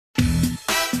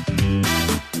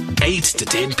8 to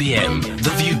 10 p.m.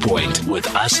 The Viewpoint with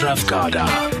Ashraf Garda.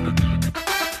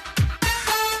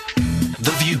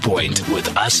 The Viewpoint with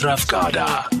Ashraf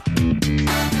Garda.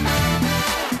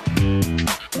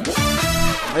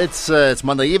 It's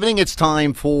Monday evening. It's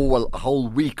time for a whole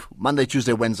week, Monday,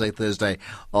 Tuesday, Wednesday, Thursday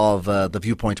of The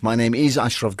Viewpoint. My name is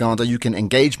Ashraf Garda. You can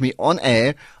engage me on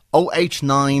air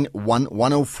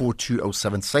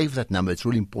 0891104207. Save that number. It's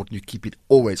really important you keep it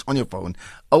always on your phone.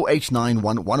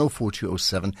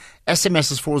 0891104207.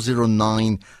 SMS is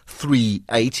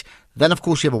 40938. Then, of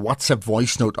course, you have a WhatsApp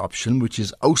voice note option, which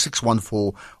is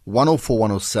 0614 104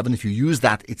 107. If you use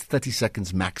that, it's 30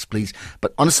 seconds max, please.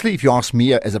 But honestly, if you ask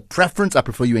me as a preference, I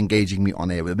prefer you engaging me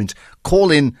on air. It means call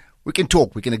in. We can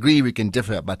talk, we can agree, we can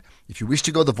differ. But if you wish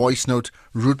to go the voice note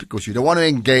route because you don't want to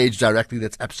engage directly,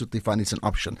 that's absolutely fine. It's an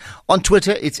option. On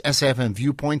Twitter, it's SAFM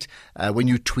Viewpoint. When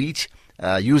you tweet,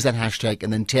 use that hashtag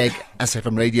and then tag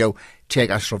SFM Radio,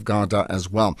 tag Ashraf Garda as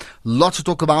well. Lots to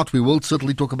talk about. We will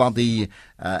certainly talk about the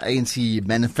ANC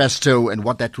manifesto and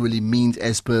what that really means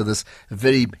as per this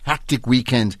very hectic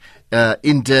weekend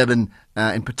in Durban,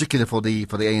 in particular for the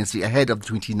ANC ahead of the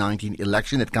 2019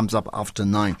 election that comes up after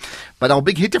 9. But our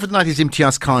big hitter for tonight is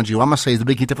Imtiaz Cajee, who I must say is the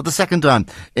big hitter for the second time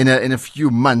in a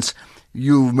few months.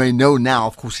 You may know now,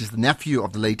 of course, he's the nephew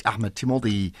of the late Ahmed Timol,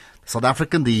 the South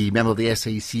African, the member of the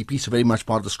SACP, so very much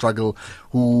part of the struggle,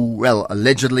 who, well,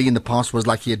 allegedly in the past was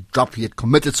like he had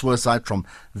committed suicide from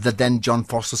the then John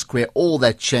Foster Square. All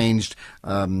that changed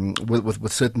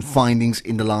with certain findings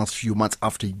in the last few months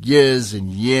after years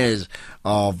and years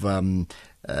of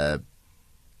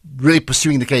really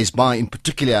pursuing the case by, in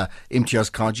particular,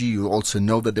 Imtiaz Cajee. You also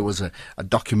know that there was a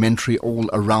documentary all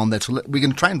around that. So we're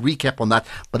going to try and recap on that.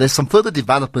 But there's some further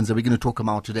developments that we're going to talk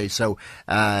about today. So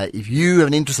if you have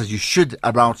an interest, as you should,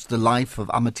 about the life of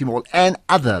Ahmed Timol and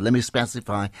other, let me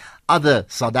specify, other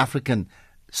South African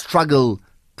struggle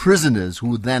prisoners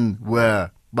who then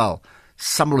were, well,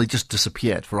 summarily just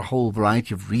disappeared for a whole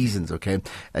variety of reasons, okay?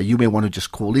 You may want to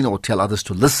just call in or tell others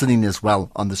to listen in as well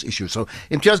on this issue. So,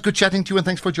 Imtiaz, good chatting to you and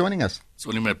thanks for joining us. It's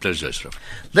only my pleasure, Ashraf.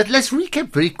 Let's recap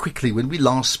very quickly. When we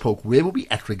last spoke, where were we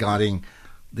at regarding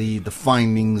the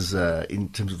findings in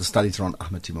terms of the studies around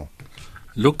Ahmed Timol?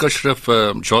 Look, Ashraf,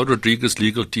 João Rodrigues'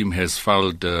 legal team has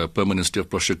filed a permanent stay of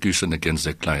prosecution against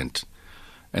their client.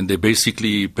 And they're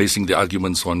basically basing the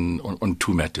arguments on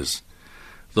two matters.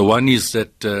 The one is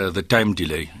that the time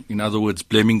delay, in other words,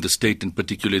 blaming the state, and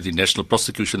particularly the National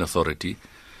Prosecution Authority,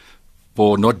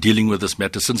 for not dealing with this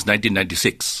matter since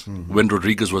 1996, when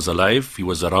Rodrigues was alive, he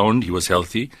was around, he was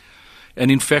healthy.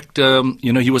 And in fact,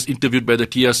 he was interviewed by the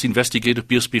TRC investigator,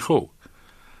 Piers Pichot.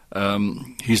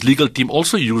 His legal team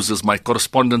also uses my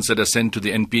correspondence that I sent to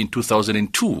the NPA in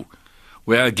 2002,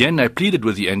 where again I pleaded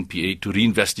with the NPA to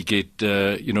reinvestigate,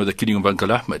 the killing of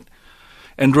Uncle Ahmed.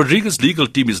 And Rodrigues' legal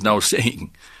team is now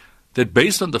saying that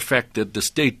based on the fact that the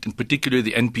state, and particularly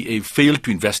the NPA, failed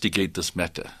to investigate this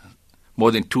matter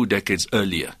more than 2 decades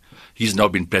earlier, he's now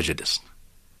been prejudiced.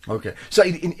 Okay. So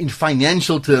in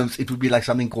financial terms, it would be like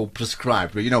something called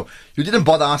prescribed, where, you didn't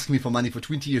bother asking me for money for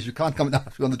 20 years. You can't come down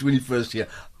on the 21st year.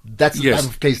 That's the type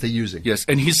of case they're using. Yes.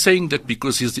 And he's saying that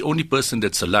because he's the only person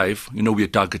that's alive, we are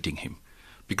targeting him.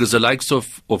 Because the likes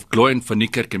of Gloy and Van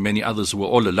Niekerk and many others who were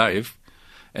all alive.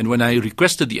 And when I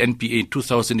requested the NPA in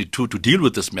 2002 to deal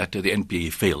with this matter, the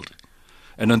NPA failed.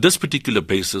 And on this particular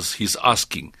basis, he's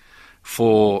asking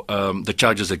for the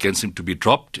charges against him to be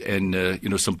dropped and,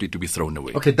 simply to be thrown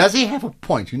away. Okay, does he have a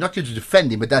point? You're not here to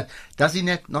defend him, but does he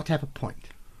not have a point?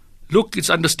 Look, it's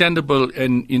understandable.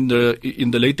 And in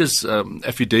the latest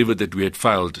affidavit that we had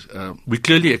filed, we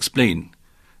clearly explain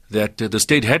that the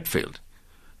state had failed.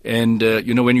 And,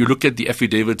 when you look at the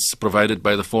affidavits provided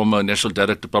by the former National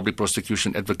Director of Public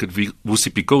Prosecution, Advocate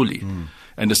Vusi Pikoli,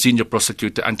 and the senior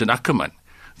prosecutor, Anton Ackerman,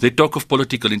 they talk of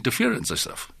political interference and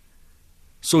stuff.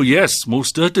 So, yes,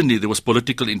 most certainly there was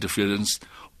political interference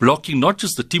blocking not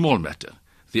just the Timol matter,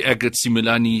 the Agate,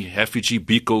 Similani, Hafiji,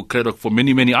 Biko, Kredok, for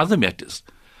many, many other matters.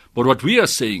 But what we are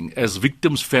saying as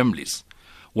victims' families,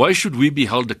 why should we be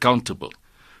held accountable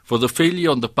for the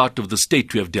failure on the part of the state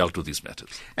to have dealt with these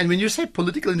matters? And when you say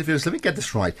political interference, let me get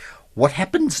this right. What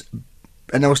happens,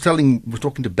 and I was talking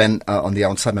to Ben on the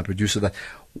outside, my producer, that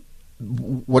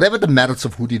whatever the merits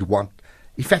of who did what,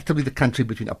 effectively the country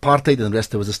between apartheid and the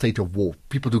rest, there was a state of war.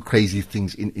 People do crazy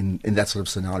things in that sort of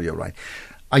scenario, right?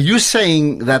 Are you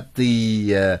saying that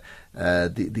the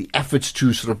efforts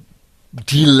to sort of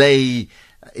delay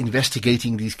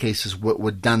investigating these cases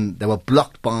were done, they were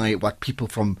blocked by people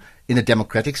from in a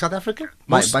democratic South Africa?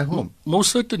 By whom?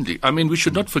 Most certainly. I mean, we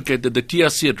should not forget that the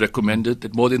TRC had recommended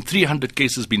that more than 300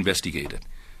 cases be investigated.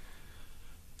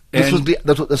 This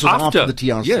was after the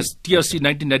TRC. Yes, TRC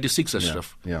 1996,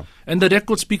 Ashraf. Yeah. And the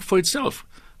records speak for itself.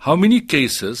 How many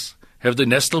cases have the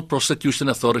National Prosecution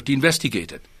Authority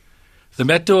investigated? The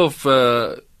matter of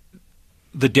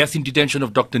the death in detention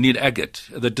of Dr. Neil Agate,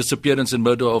 the disappearance and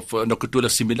murder of Nokutula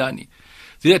Similani.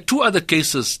 There are two other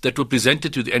cases that were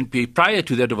presented to the NPA prior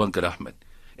to that of Uncle Ahmed.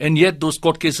 And yet those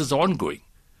court cases are ongoing.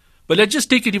 But let's just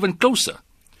take it even closer.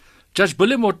 Judge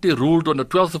Bulemote ruled on the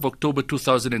 12th of October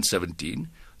 2017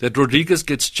 that Rodriguez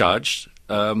gets charged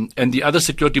and the other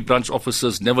security branch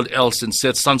officers, Neville Els and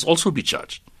Seth's sons, also be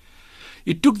charged.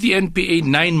 It took the NPA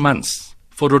 9 months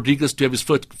for Rodriguez to have his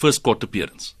first court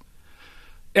appearance.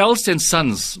 Els and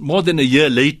Sons, more than a year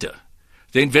later,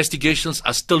 the investigations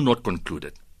are still not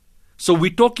concluded. So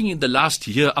we're talking in the last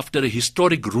year after a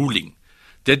historic ruling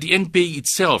that the NPA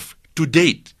itself, to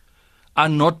date, are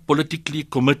not politically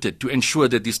committed to ensure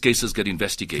that these cases get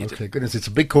investigated. Okay, goodness, it's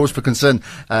a big cause for concern.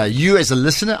 You as a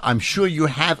listener, I'm sure you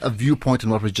have a viewpoint on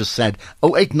what was just said.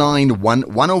 0891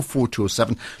 104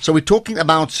 207. So we're talking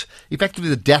about effectively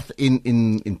the death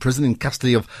in prison, in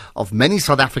custody of many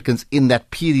South Africans in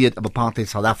that period of apartheid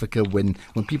South Africa when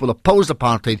people opposed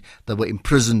apartheid, they were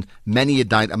imprisoned. Many had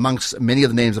died. Amongst many of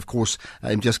the names, of course,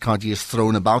 Imtiaz Cajee is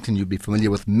thrown about, and you'll be familiar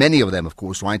with many of them, of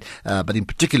course, right? But in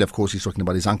particular, of course, he's talking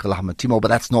about his uncle Ahmed Timol, but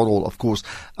that's not all, of course.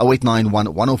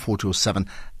 0891 104 207.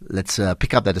 Let's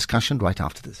pick up that discussion right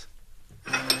after this.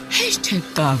 Hashtag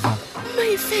Cover.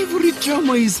 My favorite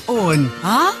drama is on.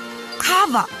 Huh?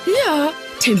 Cover? Yeah.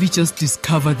 Tembi just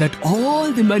discovered that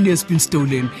all the money has been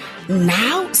stolen.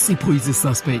 Now Sipho is a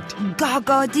suspect.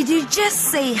 Gaga, did you just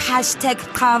say hashtag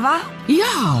cover?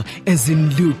 Yeah, as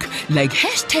in look, like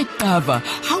hashtag Cover,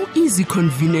 how easy,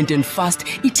 convenient and fast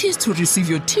it is to receive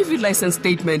your TV license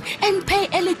statement and pay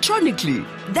electronically.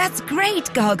 That's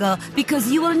great, Gaga,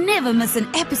 because you will never miss an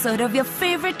episode of your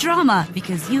favorite drama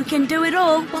because you can do it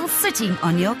all while sitting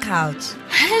on your couch.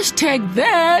 Hashtag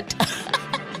that.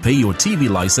 Pay your TV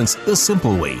license the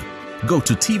simple way. Go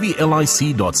to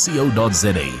tvlic.co.za.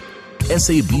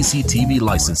 SABC TV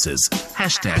licenses.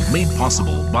 Hashtag made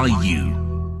possible by you.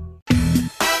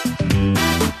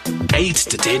 8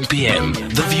 to 10 p.m.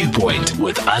 The Viewpoint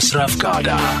with Ashraf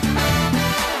Garda.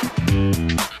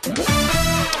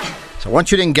 So I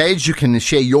want you to engage. You can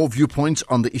share your viewpoints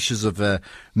on the issues of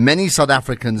many South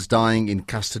Africans dying in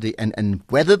custody and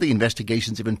whether the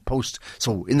investigations even post.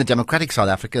 So in the democratic South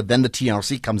Africa, then the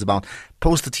TRC comes about.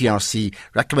 Post the TRC,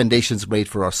 recommendations made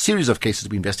for a series of cases to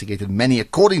be investigated. Many,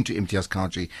 according to Imtiaz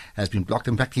Cajee, has been blocked.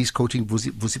 In fact, he's quoting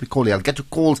Vusi Pikoli. I'll get to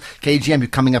calls. KGM, you're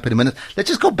coming up in a minute. Let's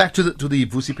just go back to the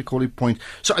Vusi Pikoli point.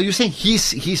 So are you saying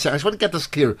he's I just want to get this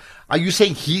clear. Are you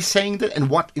saying he's saying that? And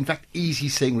what, in fact, is he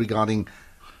saying regarding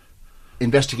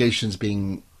investigations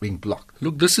being blocked?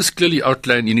 Look, this is clearly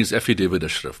outlined in his affidavit,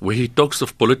 Ashraf, where he talks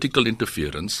of political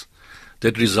interference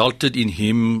that resulted in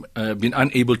him being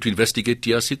unable to investigate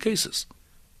TRC cases.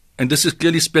 And this is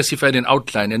clearly specified and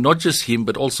outlined, and not just him,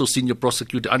 but also senior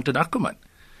prosecutor Anton Ackerman,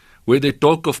 where they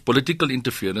talk of political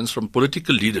interference from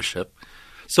political leadership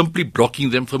simply blocking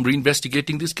them from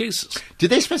reinvestigating these cases. Did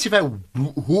they specify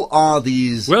who are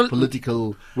these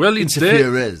political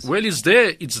interferers? It's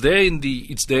there in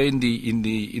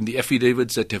the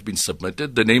affidavits that have been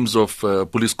submitted. The names of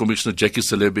Police Commissioner Jackie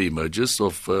Selebe emerges,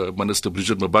 of Minister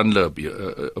Bridget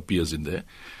Mabandla appears in there.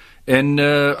 And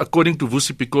according to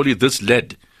Vusi Pikoli, this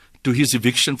led to his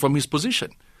eviction from his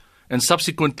position. And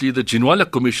subsequently, the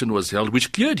Jinwala Commission was held,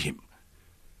 which cleared him.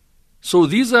 So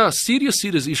these are serious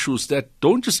issues that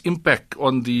don't just impact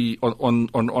on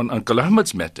Uncle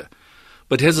Ahmed's matter,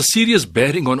 but has a serious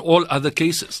bearing on all other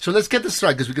cases. So let's get this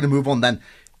right, because we're going to move on then.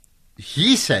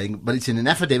 He's saying, but it's in an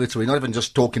affidavit, so we're not even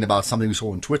just talking about something we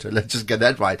saw on Twitter. Let's just get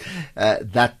that right.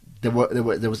 That there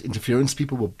was interference.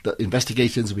 The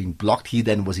investigations were being blocked. He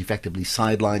then was effectively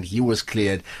sidelined. He was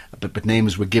cleared, but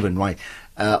names were given. Right.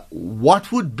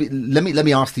 What would be? Let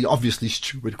me ask the obviously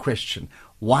stupid question.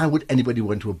 Why would anybody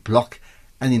want to block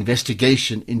an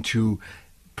investigation into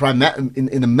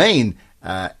in the main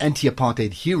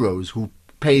anti-apartheid heroes who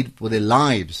paid for their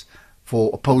lives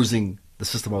for opposing the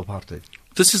system of apartheid?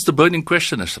 This is the burning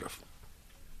question, Ashraf.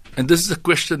 And this is a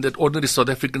question that ordinary South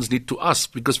Africans need to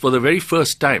ask, because for the very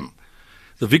first time,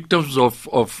 the victims of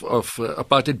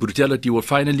apartheid brutality will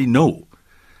finally know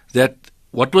that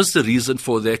what was the reason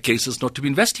for their cases not to be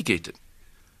investigated.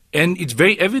 And it's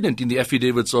very evident in the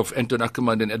affidavits of Anton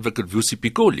Ackerman and Advocate Vusi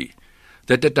Pikoli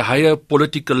that at a higher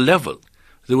political level,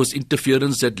 there was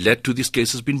interference that led to these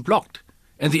cases being blocked.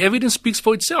 And the evidence speaks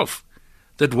for itself,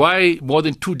 that why more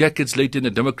than 2 decades later in a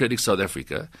democratic South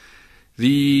Africa,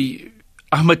 the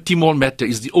Ahmed Timol matter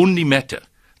is the only matter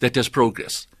that has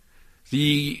progressed.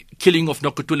 the killing of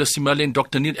Nokutula Simale and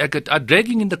Dr. Neil Agat are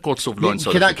dragging in the courts of law in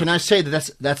South Africa. Can I say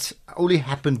that that's only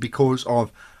happened because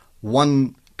of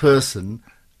one person,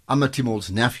 Ahmed Timol's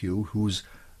nephew, whose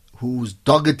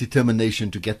dogged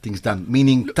determination to get things done,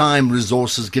 meaning time,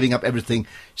 resources, giving up everything.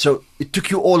 So it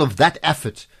took you all of that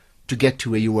effort to get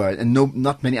to where you were, and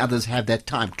not many others have that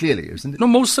time, clearly, isn't it? No,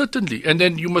 most certainly. And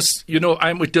then you must,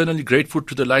 I'm eternally grateful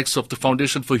to the likes of the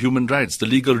Foundation for Human Rights, the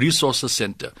Legal Resources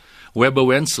Center, Weber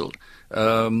Wenzel,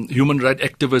 human rights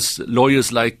activists,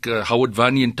 lawyers like Howard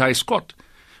Varney and Ty Scott.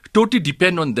 Totally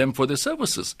depend on them for their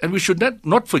services. And we should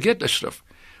not forget, Ashraf,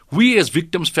 we as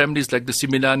victims' families like the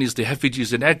Similanis, the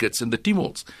Hafijis and Agats and the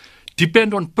Timols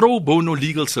depend on pro bono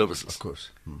legal services. Of course.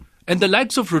 And the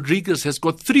likes of Rodriguez has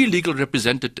got 3 legal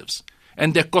representatives,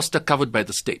 and their costs are covered by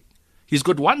the state. He's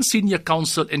got 1 senior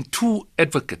counsel and 2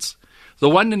 advocates. The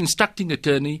one an instructing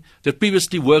attorney that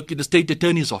previously worked in the state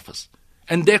attorney's office,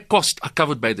 and their costs are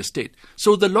covered by the state.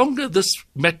 So the longer this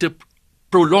matter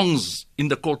prolongs in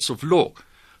the courts of law,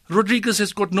 Rodriguez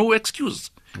has got no excuse.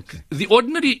 Okay. The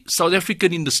ordinary South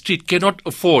African in the street cannot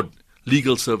afford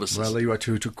legal services. Well, there you are,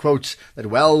 to quote that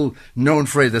well-known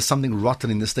phrase, there's something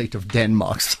rotten in the state of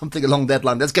Denmark, something along that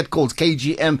line. Let's get calls.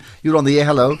 KGM, you're on the air.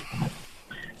 Hello.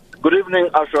 Good evening,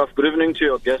 Ashraf. Good evening to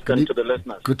your guest and to the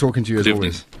listeners. Good talking to you as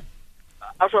always.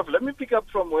 Ashraf, let me pick up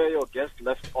from where your guest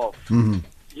left off.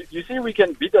 You see, we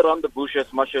can beat around the bush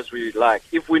as much as we like.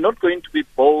 If we're not going to be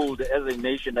bold as a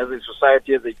nation, as a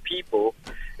society, as a people,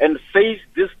 and face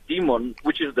this demon,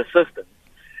 which is the system,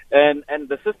 and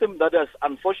the system that has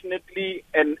unfortunately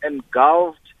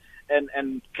engulfed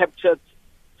and captured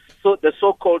the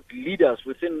so-called leaders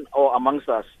within or amongst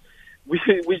us,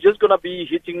 we're just going to be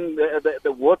hitting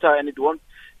the water, and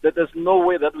there's no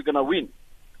way that we're going to win.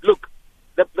 Look,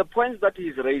 the points that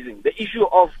he's raising, the issue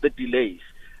of the delays.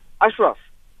 Ashraf,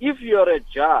 if you're a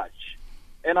judge,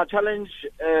 and I challenge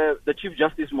the Chief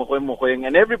Justice Mogoeng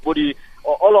and everybody,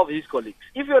 or all of his colleagues,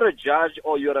 if you're a judge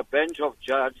or you're a bench of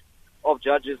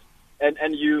judges,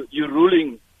 and you're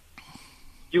ruling,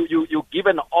 you give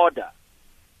an order,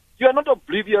 you are not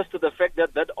oblivious to the fact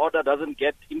that order doesn't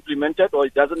get implemented or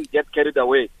it doesn't get carried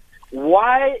away.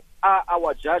 Why are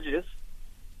our judges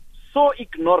so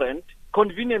ignorant,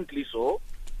 conveniently so,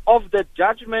 of the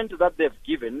judgment that they've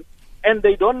given, and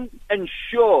they don't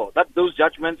ensure that those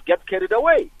judgments get carried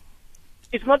away?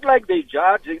 It's not like they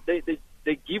judge, they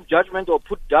give judgment or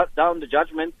put down the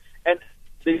judgment, and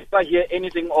they never hear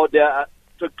anything, or they are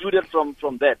precluded from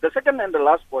that. The second and the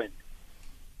last point,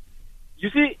 you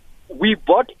see, we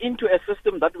bought into a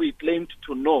system that we claimed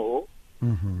to know,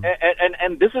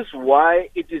 and this is why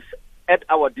it is at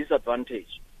our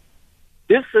disadvantage.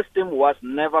 This system was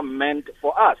never meant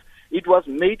for us. It was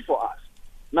made for us.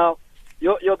 Now,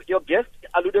 your guest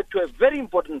alluded to a very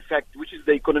important fact, which is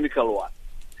the economical one.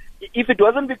 If it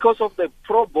wasn't because of the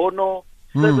pro bono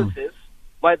services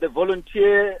by the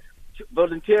volunteering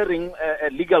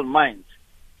legal minds,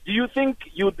 do you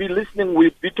think you'd be listening?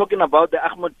 We'd be talking about the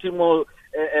Ahmed Timol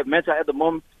matter at the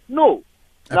moment? No.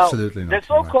 Absolutely now, not. The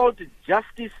so-called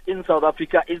justice in South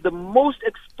Africa is the most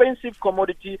expensive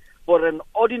commodity for an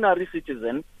ordinary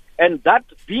citizen, and that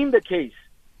being the case,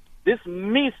 this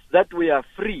myth that we are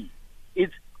free is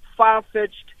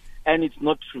far-fetched and it's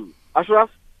not true. Ashraf,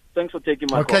 thanks for taking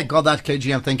my call. Okay, got that,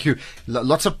 KGM. Thank you.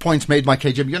 Lots of points made by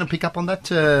KGM. You going to pick up on that,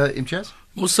 Imtiaz?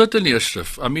 Most certainly,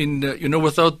 Ashraf. I mean,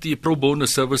 without the pro bono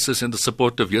services and the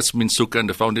support of Yasmin Suka and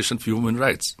the Foundation for Human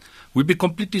Rights, we'd be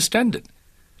completely stranded.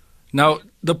 Now,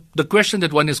 the question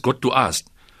that one has got to ask,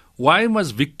 why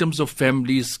must victims of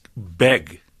families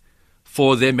beg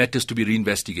for their matters to be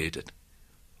reinvestigated?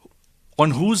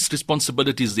 On whose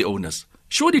responsibility is the onus?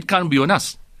 Surely it can't be on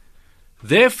us.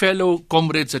 Their fellow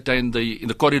comrades that are in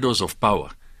the corridors of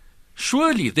power,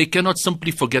 surely they cannot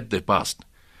simply forget their past.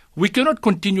 We cannot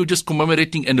continue just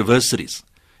commemorating anniversaries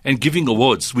and giving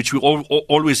awards, which we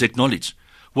always acknowledge,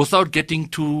 without getting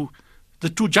to the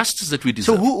true justice that we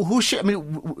deserve. So who should, I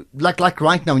mean, like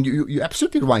right now, and you're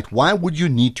absolutely right. Why would you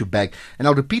need to beg? And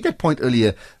I'll repeat that point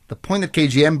earlier. The point that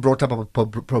KGM brought up about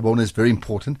pro bono is very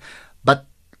important, but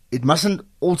it mustn't,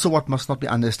 also what must not be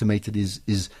underestimated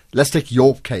is let's take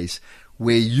your case,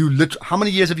 where you how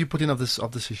many years have you put in of this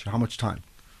issue? How much time?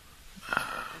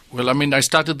 Well, I mean, I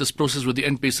started this process with the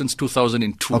NPA since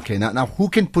 2002. Okay, now who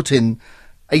can put in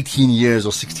 18 years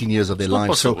or 16 years of their lives?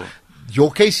 Possible. So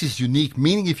your case is unique,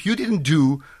 meaning if you didn't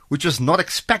do, which was not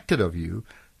expected of you,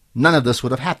 none of this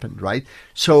would have happened, right?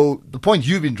 So the point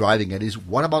you've been driving at is,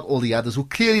 what about all the others who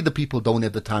clearly the people don't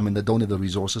have the time and they don't have the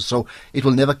resources, so it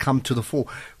will never come to the fore.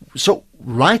 So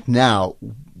right now,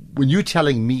 when you're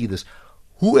telling me this,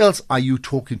 who else are you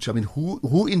talking to? I mean,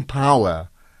 who in power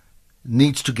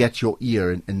needs to get your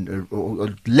ear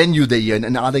or lend you their ear,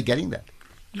 and are they getting that?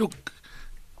 Look,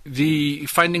 the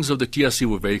findings of the TRC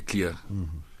were very clear.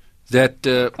 That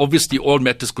obviously all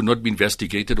matters could not be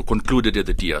investigated or concluded at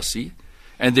the TRC,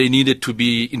 and they needed to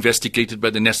be investigated by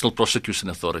the National Prosecution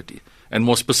Authority, and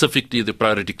more specifically the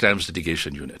Priority Crimes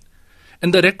Litigation Unit.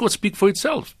 And the records speak for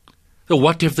itself. So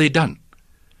what have they done?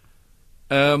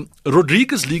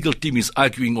 Rodriguez's legal team is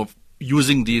arguing of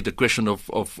using the question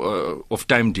of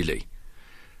time delay.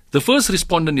 The first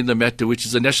respondent in the matter, which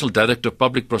is the National Director of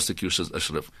Public Prosecutions,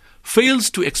 Ashraf, fails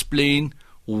to explain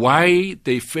why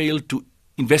they failed to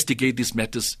investigate these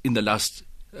matters in the last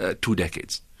 2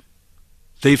 decades.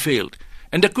 They failed.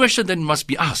 And the question then must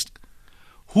be asked,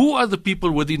 who are the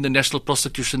people within the National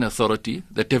Prosecution Authority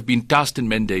that have been tasked and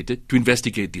mandated to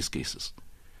investigate these cases?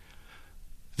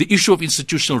 The issue of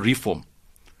institutional reform.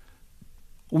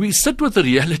 We sit with a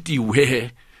reality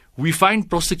where we find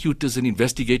prosecutors and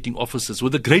investigating officers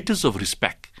with the greatest of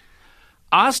respect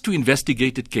asked to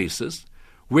investigate cases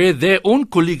where their own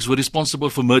colleagues were responsible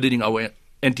for murdering our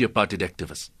anti-apartheid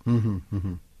activists.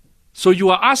 So you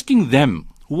are asking them,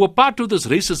 who were part of this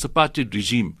racist apartheid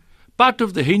regime, part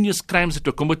of the heinous crimes that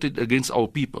were committed against our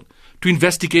people, to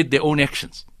investigate their own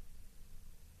actions.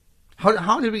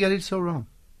 How did we get it so wrong?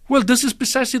 Well, this is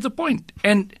precisely the point.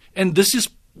 And this is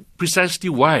precisely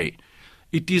why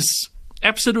it is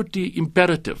absolutely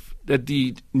imperative that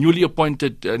the newly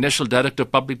appointed National Director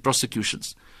of Public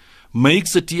Prosecutions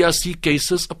makes the TRC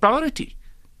cases a priority.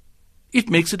 It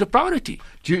makes it a priority.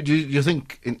 Do you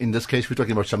think, in this case, we're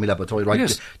talking about Shamila Batoy, right?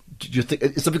 Yes. Do you think,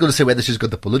 it's difficult to say whether she's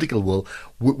got the political will.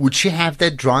 Would she have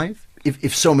that drive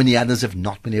if so many others have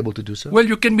not been able to do so? Well,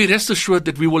 you can be rest assured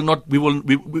that we will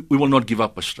not give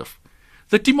up, Ashraf.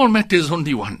 The Timol matter is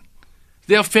only one.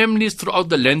 There are families throughout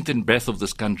the length and breadth of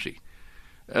this country.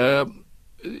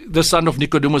 The son of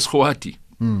Nicodemus Khawati.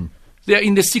 They are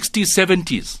in the 60s,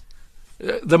 70s.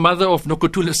 The mother of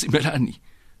Nokotula Simelani,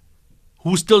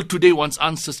 who still today wants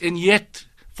answers, and yet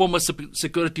former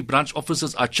security branch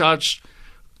officers are charged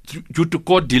due to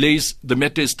court delays. The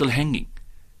matter is still hanging.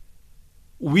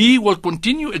 We will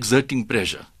continue exerting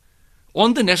pressure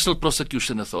on the National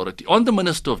Prosecution Authority, on the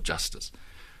Minister of Justice.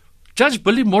 Judge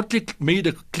Billy Mortley made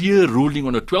a clear ruling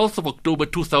on the 12th of October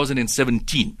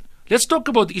 2017. Let's talk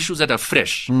about the issues that are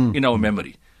fresh in our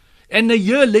memory. And a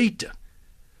year later,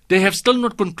 they have still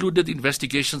not concluded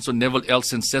investigations on Neville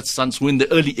Elst and Seth's sons who were in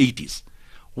the early 80s.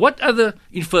 What other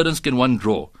inference can one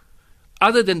draw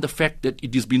other than the fact that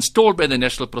it is being stalled by the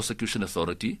National Prosecution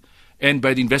Authority and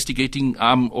by the investigating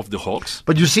arm of the Hawks?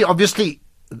 But you see, obviously,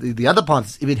 the other part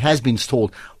is, if it has been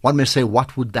stalled, one may say,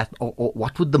 what would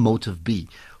what would the motive be?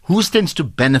 Who stands to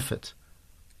benefit?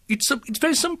 It's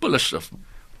very simple, Ashraf.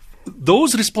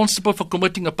 Those responsible for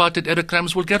committing apartheid-era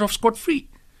crimes will get off scot-free.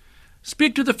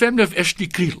 Speak to the family of Ashley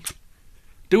Creel.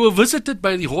 They were visited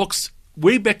by the Hawks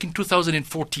way back in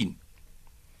 2014.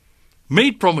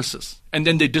 Made promises, and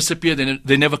then they disappeared, and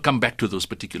they never come back to those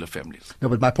particular families. No,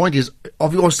 but my point is,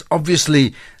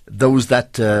 obviously, those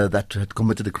that had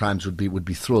committed the crimes would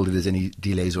be thrilled if there's any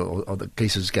delays or the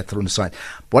cases get thrown aside.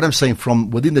 But what I'm saying, from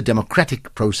within the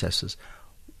democratic processes,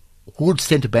 who would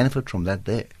stand to benefit from that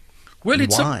there? Well,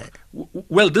 why?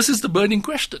 Well, this is the burning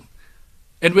question.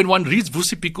 And when one reads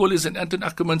Vusi Pikoli's and Anton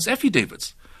Ackerman's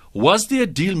affidavits, was there a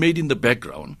deal made in the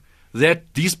background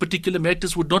that these particular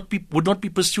matters would not be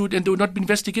pursued and they would not be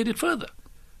investigated further?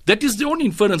 That is the only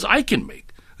inference I can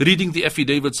make, reading the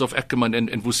affidavits of Ackerman and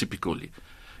Vusi Pikoli.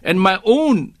 And my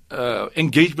own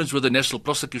engagements with the National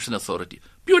Prosecution Authority,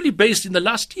 purely based in the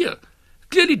last year,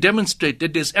 clearly demonstrate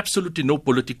that there's absolutely no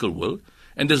political will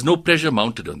and there's no pressure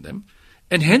mounted on them.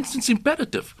 And hence it's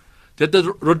imperative that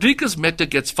the Rodriguez matter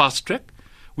gets fast-tracked.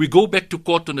 We go back to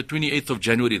court on the 28th of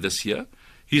January this year.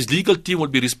 His legal team will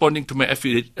be responding to my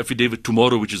affidavit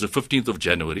tomorrow, which is the 15th of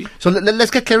January. So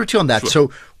let's get clarity on that. Sure.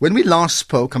 So when we last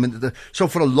spoke, so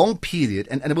for a long period,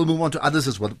 and we'll move on to others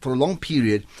as well, for a long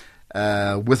period,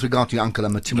 with regard to your uncle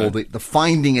Ahmed Timol, Right. the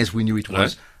finding as we knew it was,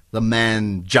 Right. the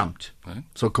man jumped, Right.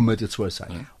 so committed suicide.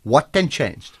 Right. What then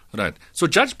changed? Right. So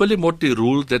Judge Billy Mortley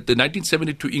ruled that the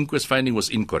 1972 inquest finding was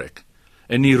incorrect.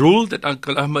 And he ruled that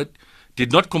Uncle Ahmed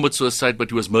did not commit suicide, but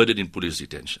he was murdered in police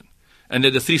detention. And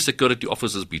that the 3 security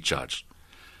officers be charged.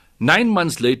 9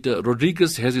 months later,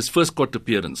 Rodriguez has his first court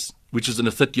appearance, which is on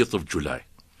the 30th of July.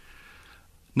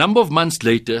 Number of months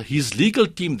later, his legal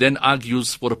team then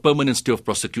argues for a permanent stay of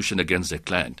prosecution against their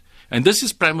client. And this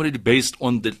is primarily based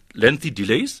on the lengthy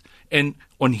delays and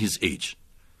on his age.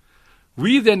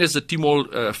 We then, as the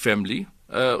Timol family,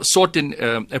 sought an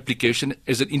application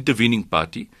as an intervening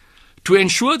party to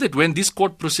ensure that when these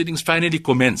court proceedings finally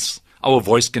commence, our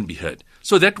voice can be heard.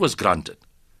 So that was granted.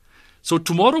 So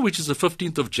tomorrow, which is the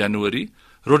 15th of January,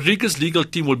 Rodriguez legal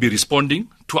team will be responding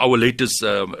to our latest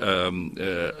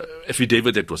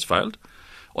affidavit that was filed.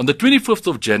 On the 25th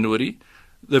of January,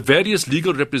 the various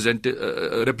legal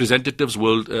representatives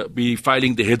will be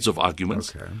filing the heads of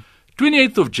arguments. Okay.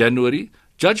 28th of January,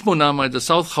 Judge Monama at the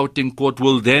South Gauteng Court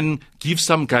will then give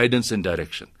some guidance and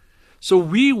direction. So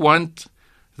we want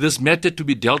this matter to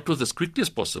be dealt with as quickly as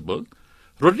possible.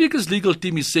 Rodriguez legal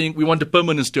team is saying we want a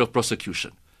permanent stay of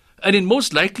prosecution. And in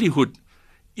most likelihood,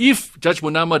 if Judge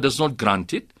Monama does not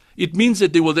grant it, it means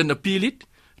that they will then appeal it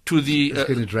to the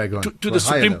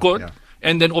Supreme Court,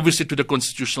 and then obviously to the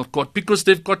Constitutional Court, because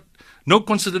they've got no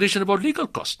consideration about legal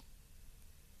cost.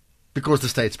 Because the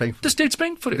state's paying for it. The state's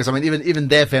paying for it. Because, I mean, even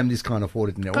their families can't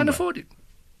afford it in their own Can't way. afford it.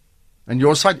 And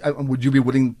your side, would you be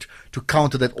willing to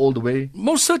counter that all the way?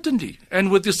 Most certainly.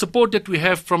 And with the support that we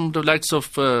have from the likes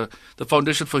of the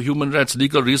Foundation for Human Rights,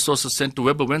 Legal Resources Centre,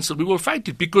 Weber Wenzel, we will fight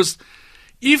it. Because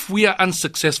if we are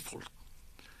unsuccessful,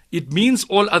 it means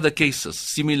all other cases,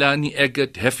 Similani,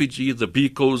 Agate, Hefiji, the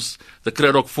Bikos, the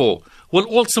Kredok 4, will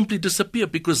all simply disappear,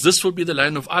 because this will be the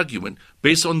line of argument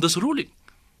based on this ruling.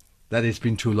 That it's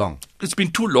been too long. It's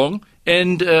been too long.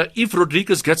 And if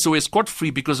Rodriguez gets away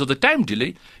scot-free because of the time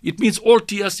delay, it means all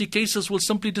TRC cases will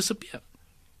simply disappear.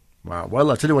 Wow. Well,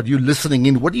 I'll tell you what, you listening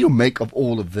in, what do you make of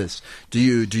all of this? Do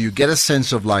you get a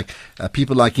sense of like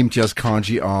people like Imtiaz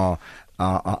Cajee are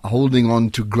holding on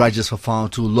to grudges for far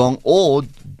too long, or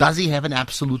does he have an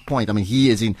absolute point? I mean, he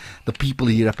is in the people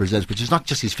he represents, which is not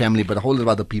just his family, but a whole lot of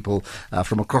other people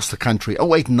from across the country.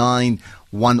 089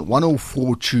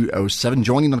 104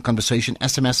 Joining on the conversation.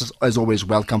 SMS is as always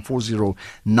welcome,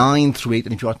 40938.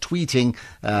 And if you are tweeting,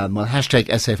 hashtag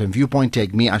SFM Viewpoint,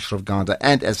 tag me, Ashraf Garda,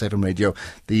 and SFM Radio.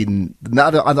 The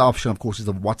other option, of course, is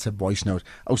the WhatsApp voice note,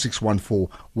 0614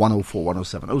 104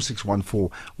 107. 0614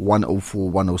 104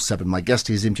 107. My guest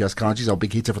is Imtiaz Cajee. He's our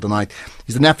big hitter for the night.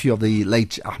 He's the nephew of the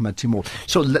late Ahmed Timol.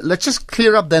 So let's just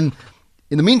clear up then.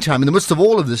 In the meantime, in the midst of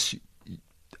all of this,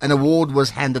 an award was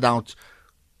handed out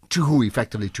to who,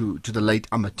 effectively? To the late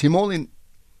Ahmed Timol?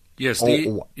 Yes,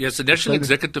 the National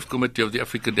Executive Committee of the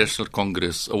African National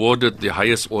Congress awarded the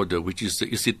highest order, which is the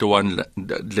Isitawan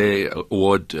Le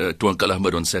Award, to Uncle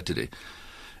Ahmed on Saturday.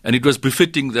 And it was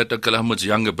befitting that Uncle Ahmed's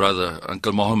younger brother,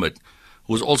 Uncle Mohammed,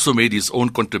 who has also made his own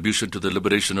contribution to the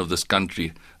liberation of this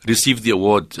country, received the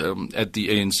award at the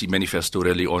ANC manifesto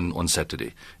rally on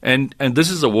Saturday. And this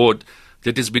is an award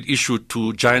that has been issued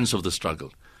to giants of the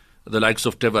struggle, the likes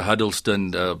of Trevor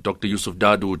Huddleston, Dr. Yusuf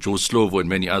Dadu, Joe Slovo, and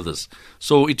many others.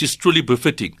 So it is truly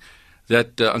befitting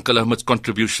that Uncle Ahmed's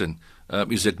contribution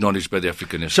is acknowledged by the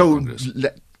African National Congress.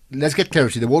 Let's get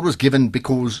clarity. The award was given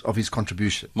because of his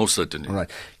contribution. Most certainly. All right.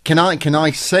 Can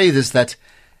I say this, that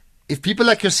if people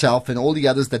like yourself and all the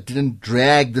others that didn't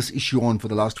drag this issue on for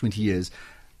the last 20 years,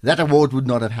 that award would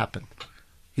not have happened?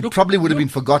 It probably would have been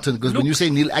forgotten, because when you say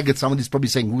Neil Agate, somebody's probably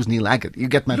saying, who's Neil Agate? You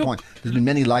get my point. There's been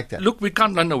many like that. Look, we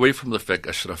can't run away from the fact,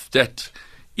 Ashraf, that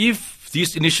if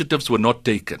these initiatives were not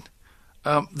taken,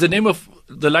 the name of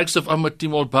the likes of Ahmed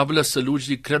Timol, Babala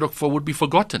Saluji, Kredok 4 would be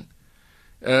forgotten.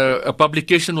 A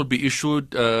publication will be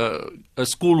issued, a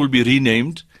school will be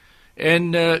renamed,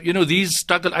 and these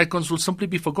struggle icons will simply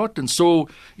be forgotten. So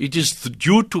it is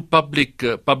due to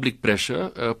public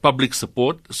pressure, public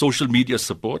support, social media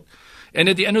support, and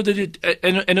at the end of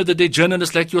the day,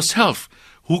 journalists like yourself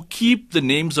who keep the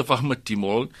names of Ahmed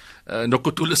Timol,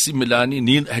 Nokotula Similani,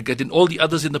 Neil Agate, and all the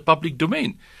others in the public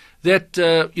domain, that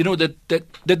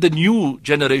the new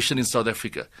generation in South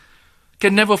Africa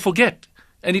can never forget.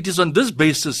 And it is on this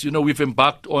basis, we've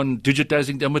embarked on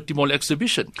digitizing the Ahmed Timol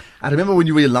exhibition. I remember when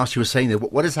you were last, you were saying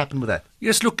that. What has happened with that?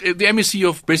 Yes, look, the MEC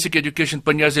of Basic Education,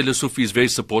 Panyaze Lesufi, is very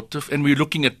supportive, and we're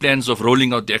looking at plans of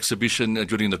rolling out the exhibition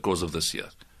during the course of this year.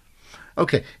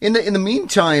 Okay. In the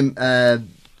meantime,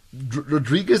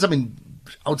 Rodriguez, I mean,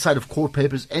 outside of court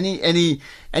papers, any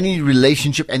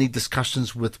relationship, any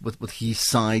discussions with his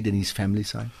side and his family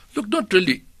side? Look, not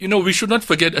really. We should not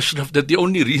forget, Ashraf, that the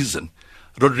only reason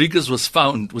Rodriguez was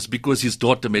found was because his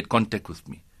daughter made contact with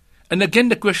me. And again,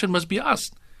 the question must be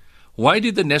asked. Why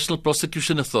did the National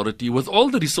Prosecution Authority, with all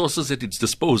the resources at its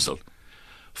disposal,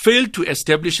 fail to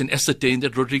establish and ascertain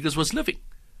that Rodriguez was living?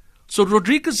 So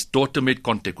Rodriguez's daughter made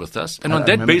contact with us, and on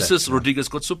that basis, Rodriguez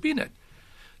got subpoenaed.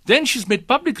 Then she's made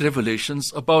public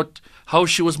revelations about how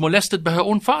she was molested by her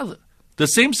own father, the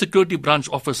same security branch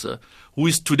officer who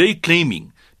is today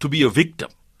claiming to be a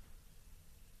victim.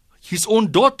 His own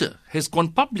daughter has gone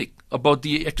public about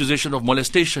the accusation of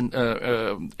molestation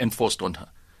enforced on her.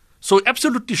 So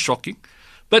absolutely shocking.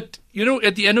 But,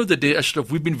 at the end of the day,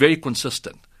 Ashraf, we've been very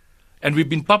consistent. And we've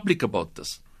been public about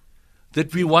this.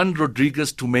 that we want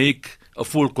Rodriguez to make a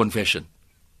full confession.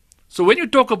 So when you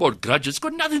talk about grudges, it's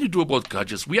got nothing to do about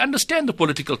grudges. We understand the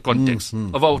political context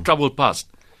of our troubled past.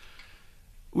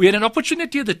 We had an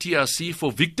opportunity at the TRC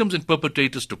for victims and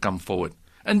perpetrators to come forward.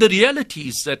 And the reality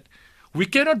is that we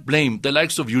cannot blame the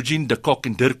likes of Eugene de Kock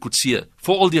and Dirk Coetzee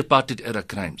for all the apartheid-era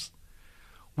crimes.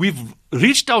 We've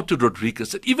reached out to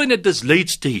Rodriguez that even at this late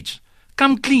stage,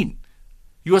 come clean.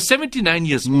 You are 79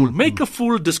 years old. Make a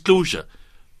full disclosure.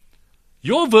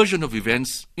 Your version of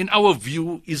events, in our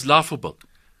view, is laughable.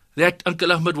 That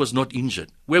Uncle Ahmed was not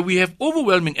injured, where we have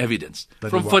overwhelming evidence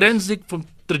from forensic, from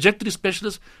trajectory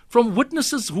specialists, from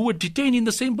witnesses who were detained in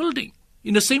the same building,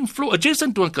 in the same floor,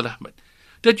 adjacent to Uncle Ahmed,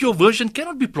 that your version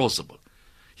cannot be plausible.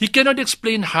 He cannot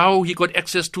explain how he got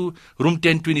access to room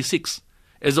 1026,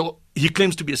 as he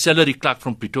claims to be a salary clerk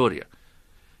from Pretoria.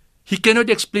 He cannot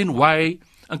explain why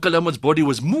Uncle Ahmed's body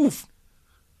was moved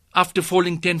after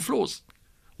falling 10 floors,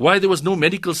 why there was no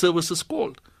medical services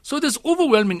called. So there's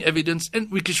overwhelming evidence, and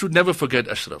we should never forget,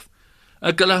 Ashraf.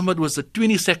 Uncle Ahmed was the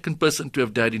 22nd person to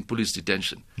have died in police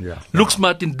detention. Lux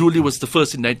Martin Dooley was the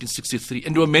first in 1963,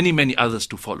 and there were many, many others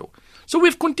to follow. So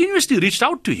we've continuously reached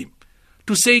out to him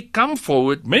to say, come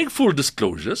forward, make full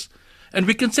disclosures, and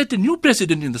we can set a new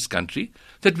precedent in this country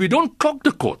that we don't clog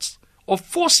the courts of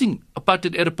forcing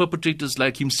apartheid-era perpetrators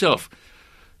like himself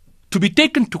to be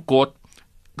taken to court,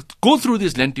 go through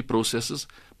these lengthy processes.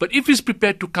 But if he's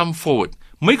prepared to come forward,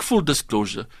 make full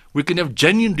disclosure, we can have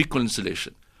genuine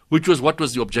reconciliation, which was what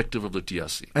was the objective of the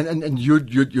TRC. And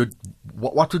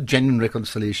what would genuine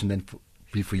reconciliation then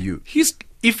be for you?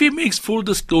 If he makes full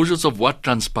disclosures of what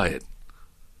transpired,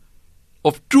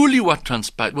 of truly what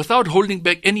transpired, without holding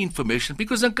back any information,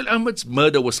 because Uncle Ahmed's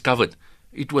murder was covered.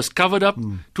 It was covered up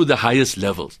to the highest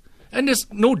levels. And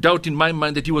there's no doubt in my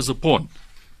mind that he was a pawn.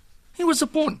 He was a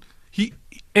pawn. He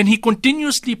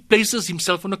continuously places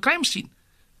himself on a crime scene.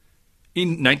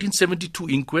 In 1972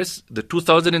 inquest, the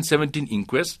 2017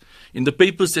 inquest, in the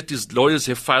papers that his lawyers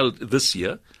have filed this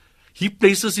year, he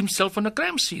places himself on a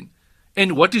crime scene.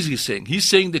 And what is he saying? He's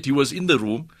saying that he was in the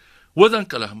room with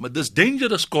Uncle Ahmed, this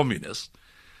dangerous communist.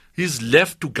 He's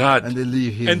left to guard. And they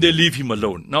leave him. And they leave him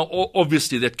alone. Now,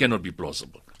 obviously, that cannot be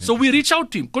plausible. So we reach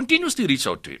out to him, continuously reach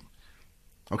out to him.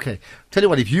 Okay. Tell you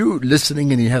what, if you're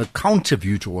listening and you have a counter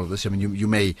view to all of this, I mean, you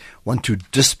may want to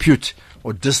dispute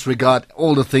or disregard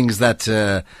all the things that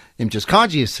Imtiaz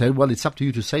Cajee has said. Well, it's up to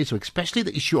you to say so, especially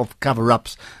the issue of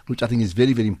cover-ups, which I think is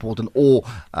very, very important, or,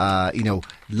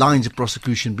 lines of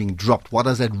prosecution being dropped. What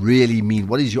does that really mean?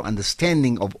 What is your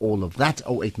understanding of all of that?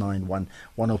 0891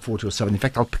 104 207. In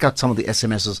fact, I'll pick out some of the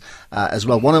SMSs as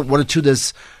well. One or two,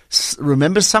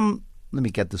 remember some, let me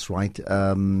get this right,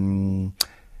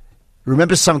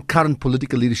 remember some current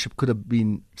political leadership could have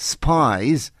been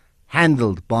spies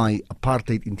handled by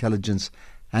apartheid intelligence,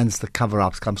 hence the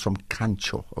cover-ups comes from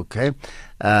Kancho, okay?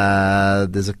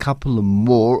 There's a couple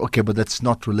more, okay, but that's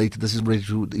not related. This is related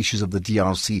to the issues of the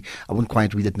DRC. I wouldn't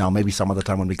quite read it now, maybe some other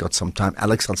time when we got some time.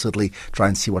 Alex, I'll certainly try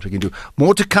and see what we can do.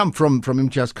 More to come from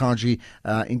Imtiaz Cajee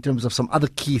in terms of some other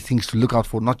key things to look out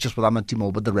for, not just with Ahmed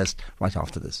Timol, but the rest right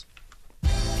after this.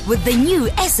 With the new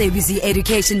SABC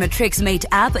Education Matrics Mate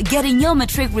app, getting your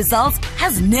matric results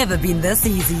has never been this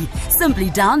easy.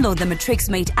 Simply download the Matrics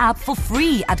Mate app for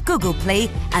free at Google Play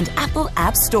and Apple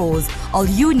App Stores. All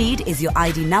you need is your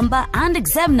ID number and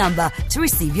exam number to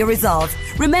receive your results.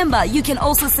 Remember, you can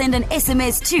also send an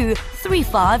SMS to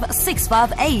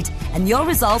 35658 and your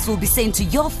results will be sent to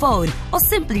your phone, or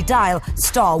simply dial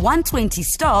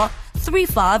 *120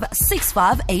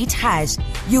 35658 hash.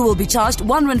 You will be charged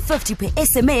R1.50 per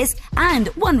SMS and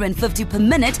R1.50 per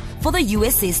minute for the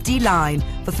USSD line.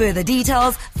 For further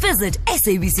details, visit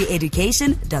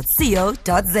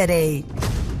sabceducation.co.za.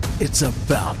 It's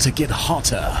about to get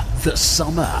hotter this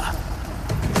summer,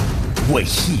 where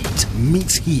heat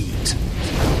meets heat,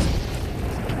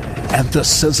 and the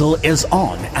sizzle is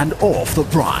on and off the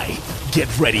braai. Get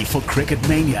ready for Cricket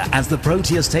Mania as the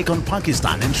Proteas take on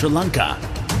Pakistan and Sri Lanka.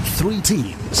 3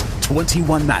 teams,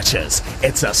 21 matches.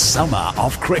 It's a summer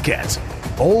of cricket.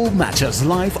 All matches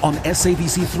live on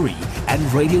SABC3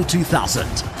 and Radio 2000.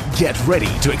 Get ready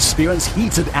to experience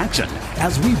heated action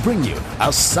as we bring you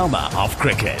a summer of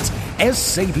cricket.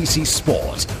 SABC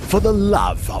Sport, for the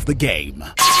love of the game.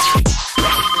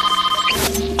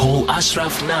 Call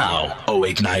Ashraf now,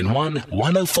 0891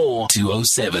 104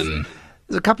 207.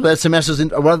 There's a couple of SMSs,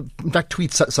 in fact,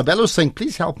 tweets. Sabello saying,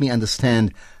 please help me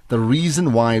understand the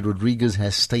reason why Rodriguez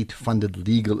has state-funded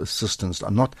legal assistance.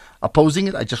 I'm not opposing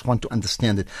it. I just want to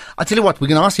understand it. I'll tell you what, we're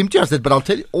going to ask him to ask that, but I'll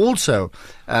tell you also,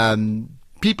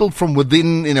 people from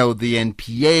within, the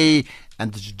NPA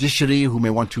and the judiciary who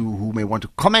may want to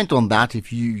comment on that.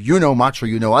 If you know much, or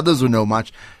you know others who know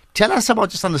much, tell us about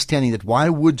just understanding that why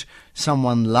would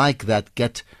someone like that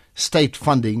get state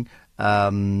funding,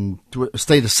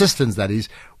 state assistance, that is,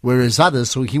 whereas others,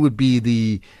 so he would be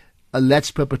the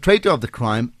alleged perpetrator of the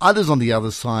crime, others on the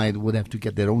other side would have to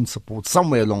get their own support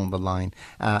somewhere along the line.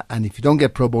 And if you don't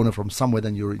get pro bono from somewhere,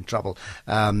 then you're in trouble.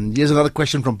 Here's another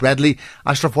question from Bradley.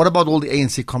 Ashraf, what about all the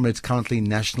ANC comrades currently in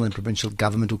national and provincial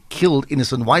government who killed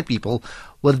innocent white people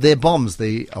with their bombs?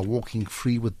 They are walking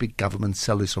free with big government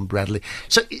salaries, from Bradley.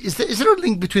 So is there a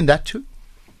link between that two?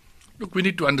 Look, we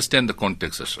need to understand the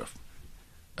context, Ashraf.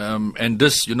 And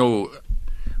this,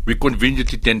 we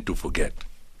conveniently tend to forget.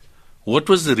 What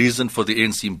was the reason for the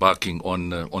ANC embarking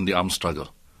on the armed struggle?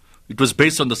 It was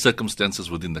based on the circumstances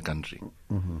within the country.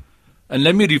 Mm-hmm. And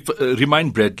let me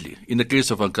remind Bradley, in the case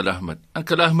of Uncle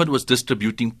Ahmed was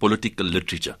distributing political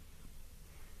literature.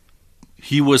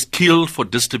 He was killed for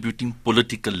distributing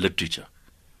political literature.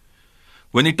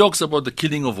 When he talks about the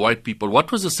killing of white people,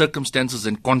 what was the circumstances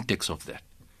and context of that?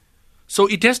 So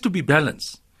it has to be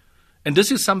balanced. And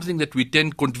this is something that we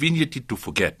tend conveniently to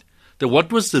forget. That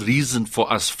what was the reason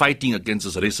for us fighting against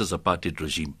this racist apartheid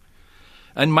regime?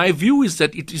 And my view is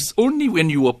that it is only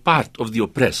when you are part of the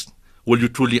oppressed will you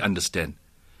truly understand.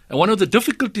 And one of the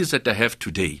difficulties that I have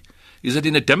today is that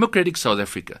in a democratic South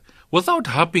Africa, without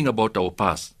harping about our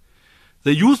past,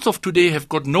 the youth of today have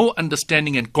got no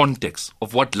understanding and context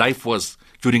of what life was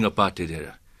during apartheid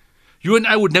era. You and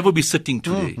I would never be sitting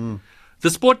today. Mm-hmm.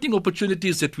 The sporting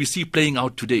opportunities that we see playing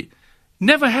out today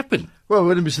never happened. Well, we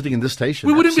wouldn't be sitting in this station.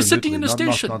 We wouldn't be sitting in the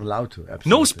station. Not allowed to. Absolutely.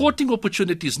 No sporting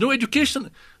opportunities, no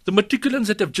education. The matriculants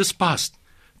that have just passed.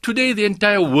 Today, the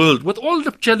entire world, with all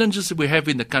the challenges that we have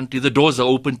in the country, the doors are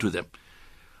open to them.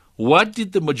 What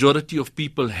did the majority of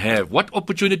people have? What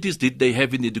opportunities did they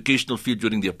have in the educational field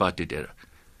during the apartheid era?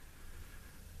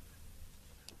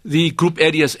 The Group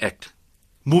Areas Act,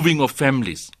 moving of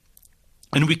families.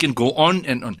 And we can go on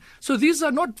and on. So these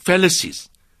are not fallacies.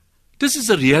 This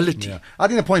is a reality. Yeah. I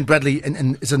think the point, Bradley,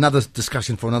 and it's another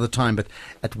discussion for another time, but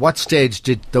at what stage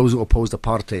did those who opposed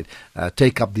apartheid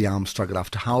take up the armed struggle?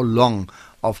 After how long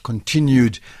of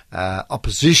continued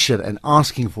opposition and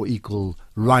asking for equal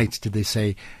rights did they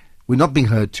say, we're not being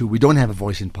heard to, we don't have a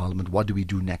voice in parliament, what do we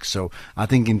do next? So I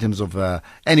think in terms of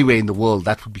anywhere in the world,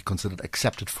 that would be considered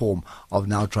accepted form of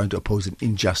now trying to oppose an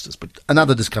injustice. But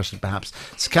another discussion perhaps.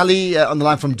 Scully on the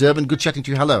line from Durban, good chatting to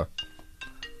you, hello.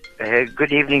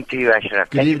 Good evening to you,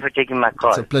 Ashraf. Thank you for taking my call.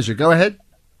 It's a pleasure. Go ahead.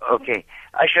 Okay.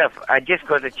 Ashraf, I just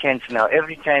got a chance now.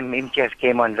 Every time Imtiaz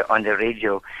came on the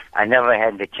radio, I never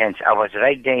had the chance. I was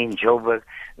right there in Joburg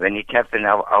when it happened.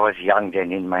 I was young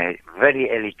then, in my very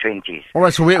early 20s. All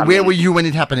right, so where were you when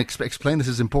it happened? Explain, this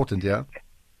is important, yeah?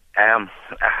 I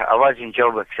was in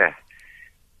Joburg, sir.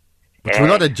 But you were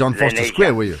not at John Foster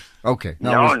Square, were you? Okay.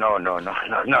 No.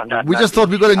 We just thought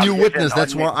we got a new witness.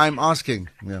 That's why I'm asking.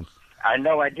 Yeah. I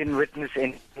know I didn't witness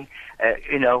anything.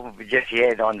 We just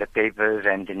heard on the papers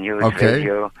and the news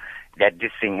radio that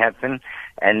this thing happened.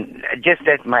 And just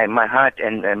that my heart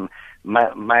and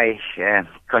my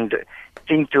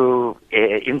thing to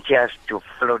Imtiaz to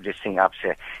follow this thing up,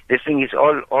 sir. This thing is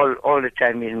all the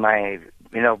time in my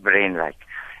brain. Like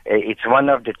it's one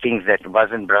of the things that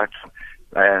wasn't brought.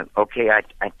 I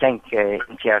thank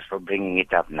Imtiaz for bringing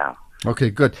it up now.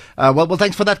 Okay, good. Well,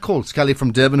 thanks for that call, Scully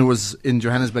from Durban, who was in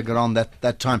Johannesburg around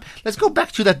that time. Let's go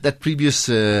back to that previous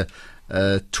tweet,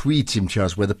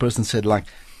 Imtiaz, where the person said,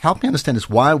 help me understand this.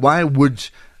 Why would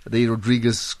the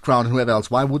Rodriguez crowd and whoever else,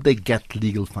 why would they get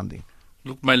legal funding?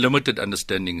 Look, my limited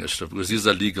understanding, Ashraf, because these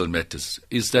are legal matters,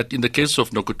 is that in the case of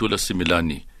Nokutula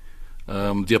Similani,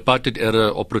 the apartheid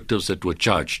era operatives that were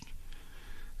charged,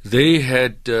 they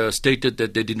had stated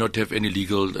that they did not have any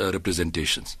legal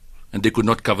representations, and they could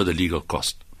not cover the legal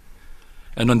cost.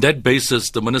 And on that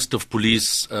basis, the Minister of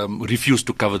Police refused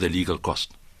to cover the legal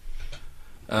cost.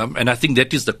 And I think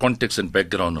that is the context and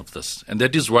background of this. And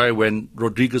that is why when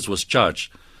Rodriguez was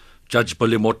charged, Judge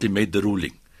Balemotli made the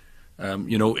ruling,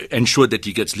 ensure that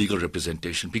he gets legal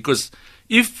representation. Because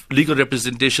if legal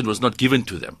representation was not given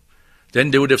to them,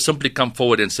 then they would have simply come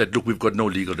forward and said, look, we've got no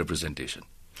legal representation.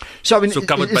 So, is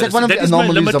that one of the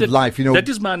anomalies of life? That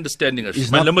is my understanding,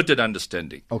 my limited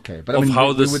understanding. Okay, but of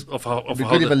how this, if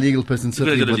a legal person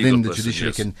certainly within the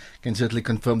judiciary can certainly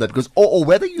confirm that, because or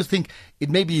whether you think it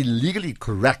may be legally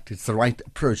correct, it's the right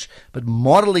approach, but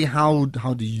morally, how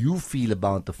do you feel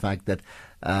about the fact that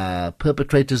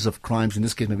perpetrators of crimes, in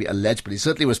this case maybe alleged, but he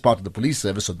certainly was part of the police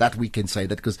service, so that we can say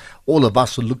that, because all of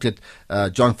us who looked at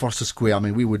John Foster Square,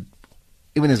 we would,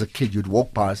 even as a kid, you'd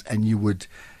walk past and you would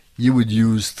you would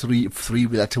use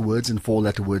three-letter words and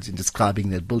four-letter words in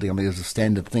describing that building. I mean, it was a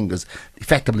standard thing because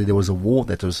effectively there was a war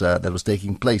that was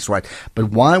taking place, right? But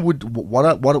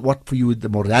what for you the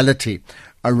morality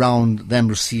around them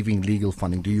receiving legal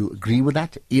funding? Do you agree with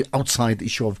that? Outside the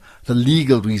issue of the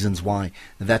legal reasons why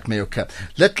that may occur.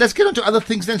 Let's get on to other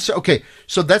things then. So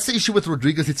that's the issue with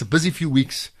Rodriguez. It's a busy few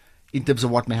weeks in terms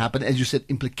of what may happen. As you said,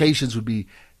 implications would be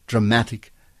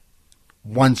dramatic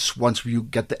once you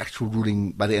get the actual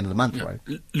ruling by the end of the month, right?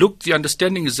 Look, the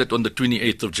understanding is that on the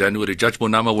 28th of January, Judge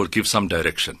Monama will give some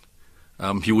direction.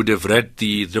 He would have read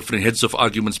the different heads of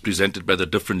arguments presented by the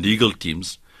different legal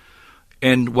teams.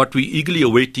 And what we're eagerly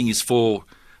awaiting is for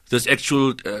this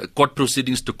actual court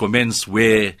proceedings to commence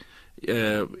where,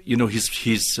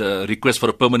 his request for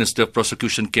a permanent stay of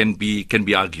prosecution can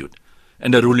be argued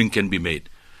and a ruling can be made.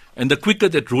 And the quicker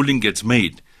that ruling gets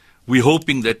made, we're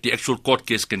hoping that the actual court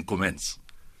case can commence.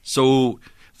 So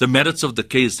the merits of the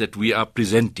case that we are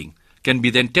presenting can be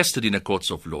then tested in a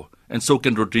courts of law. And so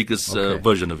can Rodriguez's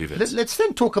version of events. Let's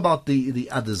then talk about the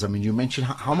others. I mean, you mentioned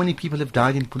how many people have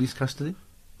died in police custody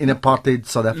in apartheid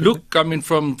South Africa? Look, I mean,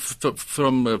 from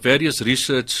various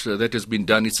research that has been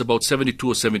done, it's about 72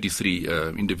 or 73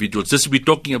 individuals. This we're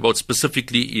talking about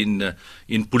specifically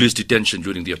in police detention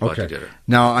during the apartheid era.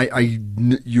 Now,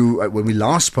 when we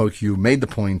last spoke, you made the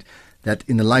point that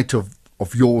in the light of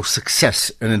your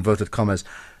success, in inverted commas,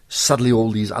 suddenly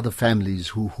all these other families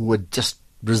who had just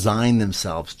resigned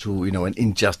themselves to an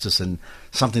injustice and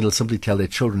something they'll simply tell their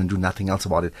children and do nothing else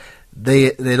about it,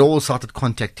 they'd all started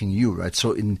contacting you, right?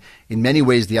 So in many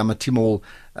ways, the Ahmed Timol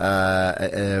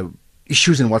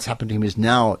issues and what's happened to him is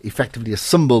now effectively a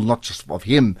symbol not just of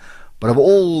him, but of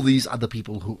all these other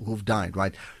people who've died,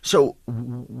 right? So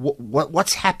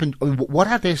what's happened? What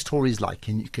are their stories like?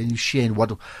 Can you share?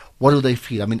 What do they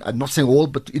feel? I mean, I'm not saying all,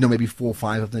 but maybe 4 or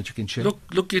 5 of them that you can share.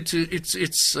 Look, it's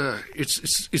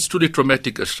truly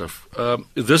traumatic, Ashraf.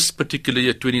 This particular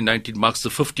year, 2019, marks the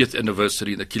 50th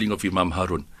anniversary of the killing of Imam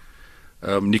Harun.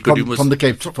 Nicodemus from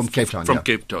Cape Town. From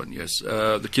Cape Town, yes.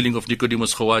 The killing of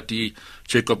Nicodemus Khawati,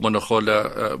 Jacob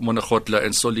Monachotla,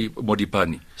 and Soli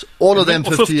Modipani. So all of them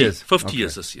 50 years. 50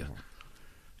 years this year.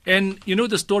 And,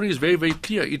 the story is very, very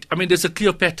clear. There's a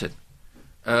clear pattern.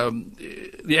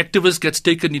 The activist gets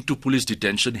taken into police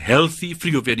detention, healthy,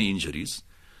 free of any injuries.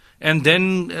 And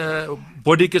then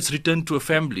body gets returned to a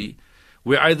family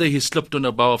where either he slipped on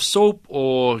a bar of soap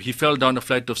or he fell down a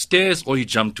flight of stairs or he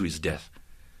jumped to his death.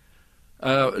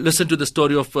 Listen to the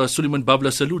story of Suleiman Babla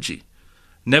Saluji.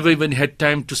 Never even had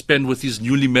time to spend with his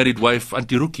newly married wife,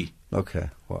 Auntie Ruki.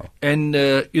 Okay, wow. And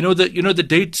the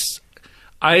dates.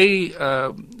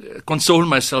 I console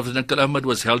myself that Uncle Ahmed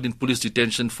was held in police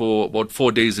detention for about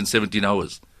 4 days and 17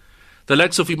 hours. The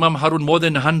likes of Imam Harun, more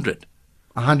than 100.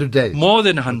 100 days? More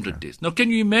than 100 days. Now,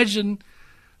 can you imagine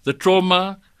the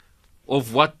trauma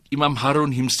of what Imam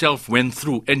Harun himself went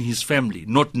through and his family,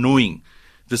 not knowing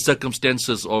the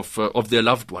circumstances of their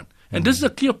loved one? And this is a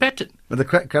clear pattern. But the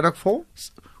Craddock 4?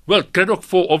 Well, Craddock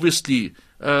 4, obviously,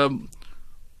 our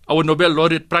Nobel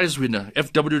laureate prize winner,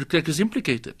 F.W. de Klerk, is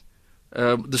implicated.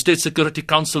 The State Security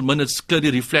Council minutes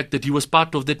clearly reflect that he was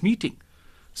part of that meeting.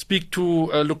 Speak to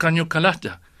Lucanio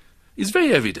Kalata. It's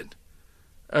very evident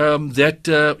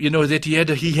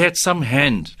that he had some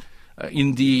hand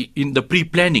in the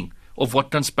pre-planning of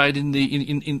what transpired in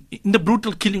the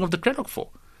brutal killing of the Craddock 4.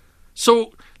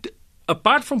 So,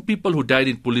 apart from people who died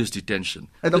in police detention,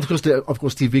 and of course,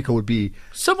 Tivika would be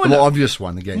the more obvious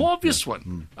one again. More obvious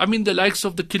one. I mean, the likes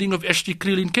of the killing of Ashley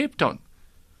Creel in Cape Town,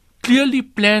 clearly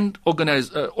planned,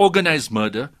 organized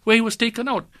murder, where he was taken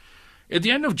out. At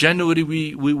the end of January,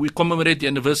 we commemorate the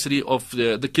anniversary of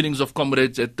the killings of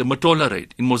comrades at the Matola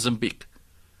raid in Mozambique.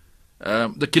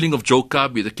 The killing of Joe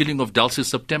Kabi, the killing of Dulcie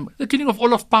September, the killing of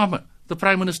Olof Palme, the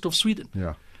Prime Minister of Sweden.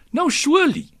 Yeah. Now,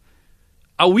 surely,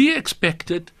 are we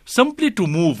expected simply to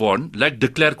move on, like de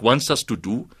Klerk wants us to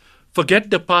do, forget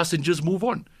the past and just move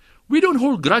on? We don't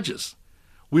hold grudges.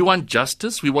 We want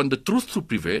justice, we want the truth to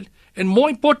prevail, and more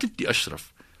importantly,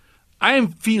 Ashraf, I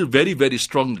feel very, very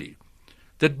strongly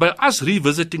that by us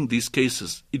revisiting these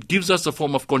cases, it gives us a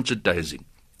form of conscientizing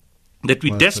that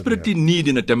we desperately need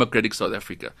in a democratic South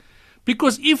Africa.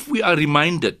 Because if we are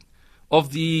reminded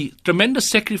of the tremendous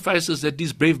sacrifices that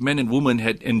these brave men and women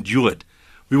had endured,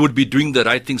 we would be doing the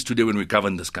right things today when we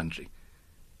govern this country.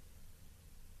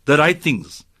 The right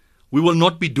things. We will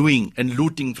not be doing and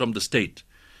looting from the state.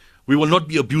 We will not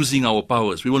be abusing our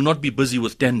powers. We will not be busy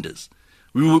with tenders.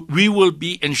 We will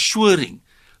be ensuring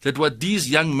that what these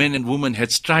young men and women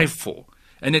had strived for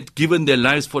and had given their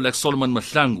lives for, like Solomon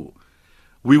Mahlangu,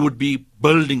 we would be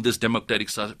building this democratic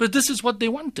society. But this is what they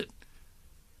wanted.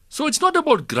 So it's not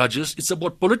about grudges. It's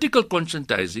about political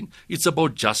conscientizing. It's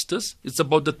about justice. It's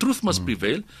about the truth must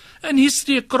prevail. And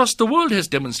history across the world has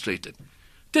demonstrated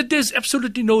that there's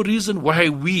absolutely no reason why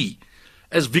we,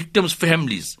 as victims'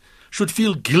 families, should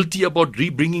feel guilty about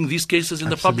rebringing these cases in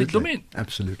the public domain.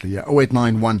 Absolutely, yeah.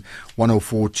 0891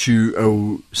 104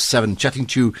 207. Chatting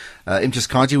to Imtiaz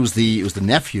Cajee, who was the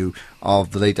nephew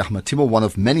of the late Ahmed Timol, one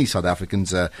of many South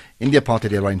Africans in the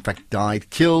apartheid era, in fact, died,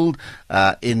 killed.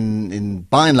 In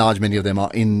by and large, many of them are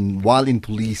while in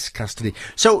police custody.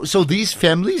 So these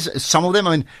families, some of them,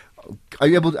 I mean, are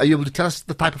you able to tell us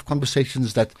the type of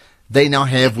conversations that they now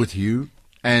have with you?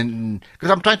 And because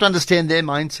I'm trying to understand their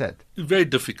mindset. Very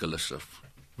difficult, Ashraf.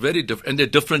 Very different. And there are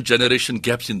different generation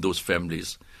gaps in those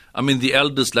families. I mean, the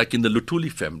elders, like in the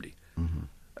Lutuli family,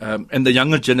 and the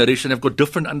younger generation have got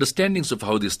different understandings of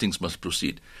how these things must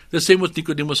proceed. The same with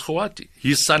Nicodemus Khawati,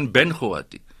 his son Ben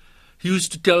Khawati. He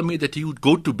used to tell me that he would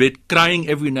go to bed crying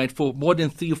every night for more than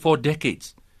 3 or 4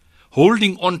 decades,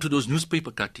 holding on to those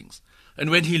newspaper cuttings. And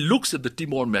when he looks at the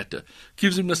Timor matter,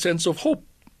 gives him a sense of hope.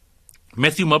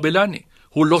 Matthew Mabelane,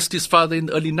 who lost his father in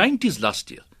the early 90s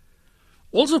last year,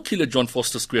 also killed at John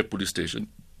Foster Square police station.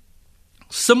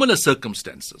 Similar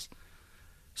circumstances.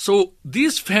 So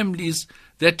these families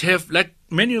that have, like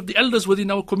many of the elders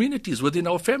within our communities, within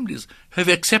our families, have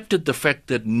accepted the fact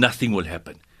that nothing will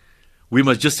happen. We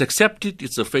must just accept it.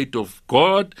 It's a fate of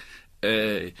God.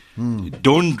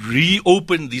 Don't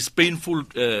reopen these painful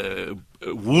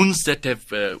wounds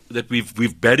that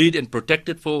we've buried and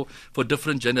protected for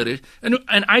different generations.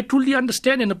 And I truly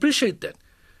understand and appreciate that.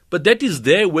 But that is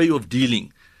their way of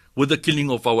dealing with the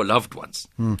killing of our loved ones.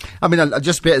 I mean, I'll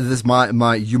just bear this.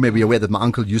 You may be aware that my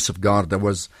uncle Yusuf Garda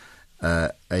was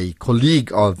a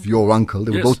colleague of your uncle.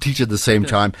 They were both teachers at the same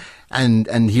time,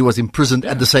 and he was imprisoned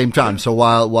at the same time. So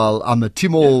while Ahmed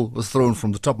Timol was thrown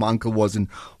from the top, my uncle was in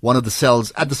one of the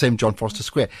cells at the same John Foster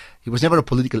Square. He was never a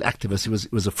political activist. He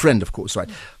was a friend, of course, right?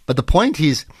 But the point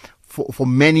is, for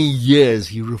many years,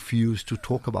 he refused to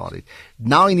talk about it.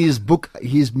 Now in his book,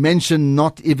 he's mentioned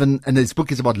and his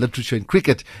book is about literature and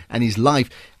cricket and his life.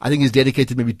 I think he's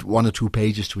dedicated maybe 1 or 2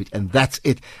 pages to it, and that's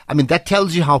it. I mean, that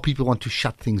tells you how people want to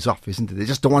shut things off, isn't it? They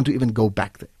just don't want to even go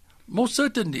back there. Most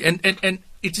certainly. And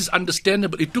it is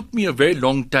understandable. It took me a very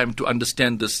long time to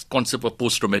understand this concept of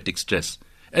post-traumatic stress.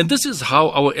 And this is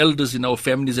how our elders in our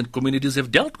families and communities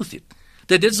have dealt with it.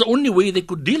 That's the only way they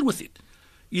could deal with it,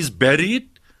 is bury it,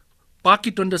 park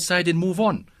it on the side and move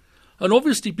on. And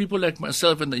obviously people like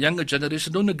myself and the younger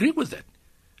generation don't agree with that.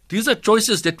 These are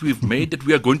choices that we've made that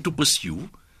we are going to pursue.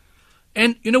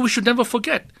 And, we should never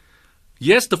forget.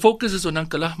 Yes, the focus is on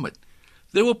Uncle Ahmed.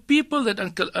 There were people that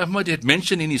Uncle Ahmed had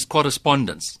mentioned in his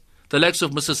correspondence, the likes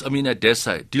of Mrs. Amina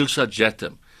Desai, Dilshad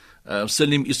Jatam,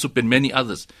 Salim Isup and many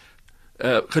others,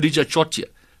 Khadija Chotia.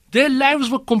 Their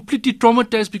lives were completely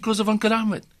traumatized because of Uncle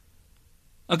Ahmed.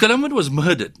 Uncle Ahmed was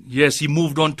murdered. Yes, he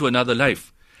moved on to another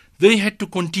life. They had to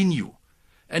continue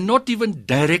and not even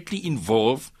directly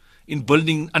involved in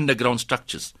building underground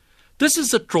structures. This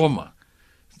is a trauma.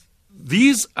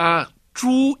 These are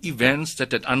true events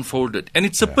that had unfolded. And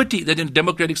it's a pity that in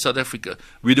democratic South Africa,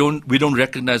 we don't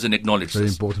recognize and acknowledge very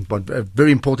this. Important point. A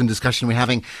very important discussion we're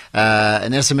having.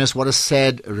 An SMS, what is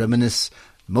said, reminisce,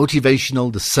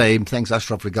 motivational, the same. Thanks,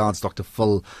 Ashraf. Regards, Dr.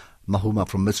 Phil Mahuma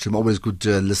from Midstream. Always good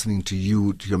listening to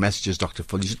you, to your messages, Dr.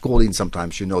 Phil. You should call in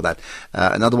sometimes, you know that.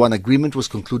 Another one, agreement was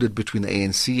concluded between the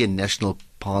ANC and National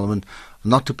Parliament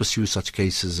not to pursue such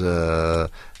cases. I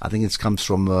think it comes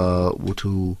from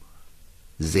Wutu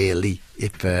Zeli,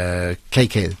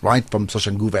 KK, right, from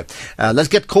Soshanguve. Let's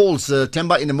get calls.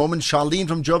 Temba in a moment. Charlene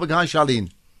from Joburg. Hi,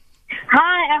 Charlene.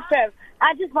 Hi, Ashraf.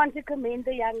 I just want to commend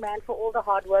the young man for all the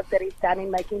hard work that he's done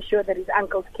in making sure that his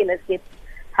uncle's killers get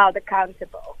held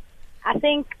accountable. I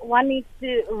think one needs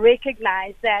to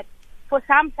recognize that for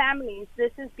some families,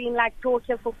 this has been like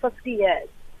torture for 50 years.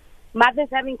 Mothers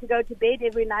having to go to bed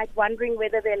every night wondering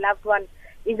whether their loved one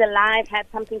is alive, had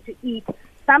something to eat.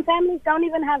 Some families don't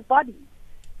even have bodies.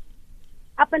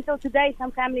 Up until today,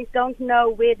 some families don't know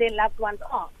where their loved ones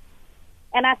are.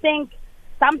 And I think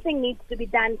something needs to be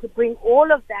done to bring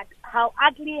all of that, however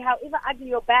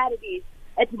ugly or bad it is,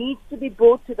 it needs to be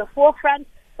brought to the forefront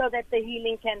so that the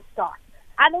healing can start.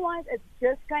 Otherwise, it's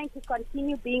just going to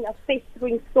continue being a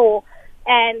festering sore,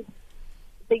 and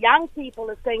the young people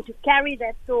is going to carry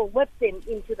that sore with them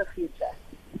into the future.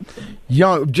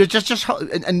 Yeah,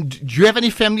 and do you have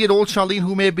any family at all, Charlene,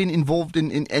 who may have been involved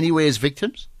in any way as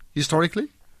victims, historically?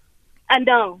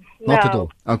 No. Not at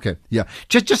all. Okay, yeah.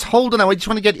 Just hold on. I just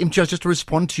want to get Imtiaz just to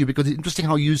respond to you, because it's interesting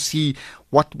how you see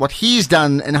what he's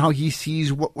done and how he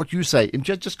sees what you say.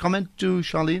 Imtiaz, just comment to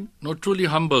Charlene. No, truly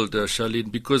humbled, Charlene,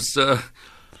 because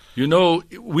You know,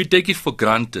 we take it for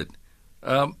granted.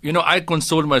 I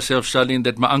console myself, Charlene,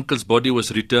 that my uncle's body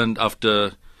was returned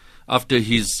after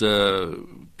his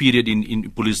period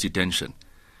in police detention.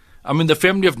 I mean, the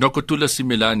family of Nokotula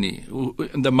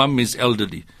Similani, and the mum is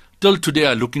elderly, till today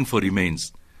are looking for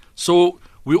remains. So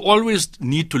we always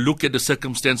need to look at the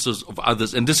circumstances of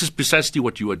others, and this is precisely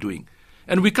what you are doing.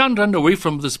 And we can't run away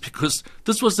from this because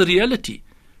this was the reality.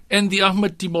 And the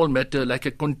Ahmed Timol matter, like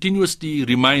I continuously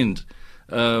remind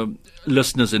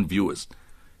listeners and viewers,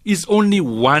 is only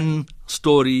one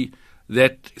story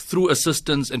that through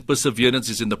assistance and perseverance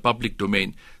is in the public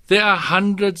domain. There are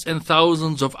hundreds and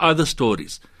thousands of other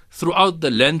stories throughout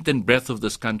the length and breadth of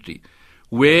this country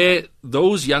where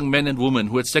those young men and women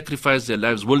who had sacrificed their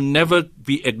lives will never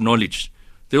be acknowledged.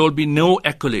 There will be no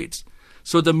accolades.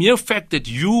 So the mere fact that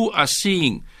you are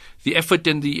seeing the effort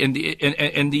and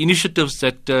the initiatives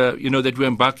that that we're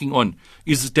embarking on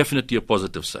is definitely a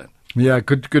positive sign. Yeah,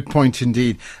 good point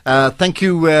indeed. Thank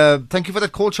you for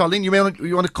that call, Charlene. You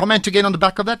want to comment again on the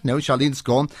back of that? No, Charlene's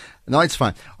gone. No, it's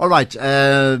fine. All right.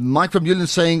 Mike from Newland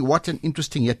saying, what an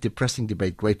interesting yet depressing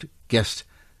debate. Great guest.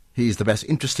 He is the best.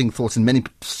 Interesting thoughts, and many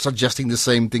suggesting the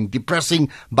same thing.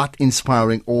 Depressing but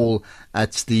inspiring, all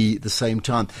at the same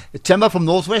time. Temba from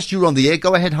Northwest, you're on the air.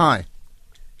 Go ahead. Hi.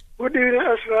 Good evening,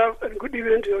 Ashraf, and good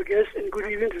evening to your guests, and good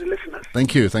evening to the listeners.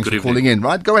 Thank you. Thanks for calling in.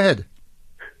 Right, go ahead.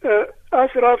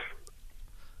 Ashraf,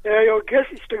 your guest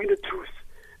is telling the truth.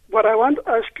 But I want to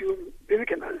ask you, maybe you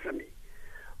can answer me.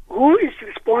 Who is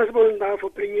responsible now for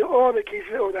bringing all the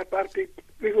cases of that party,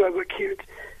 people who were killed,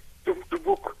 to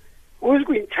book? Who is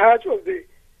in charge of the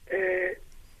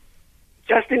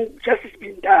justice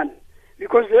being done?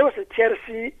 Because there was a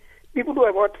TRC, people who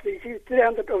about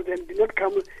 300 of them did not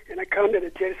come and account at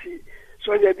the TRC.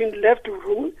 So they have been left to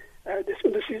rule on the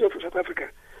streets of South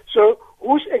Africa. So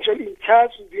who's actually in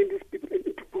charge of bringing these people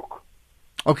into book?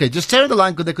 Okay, just stay on the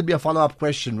line because there could be a follow-up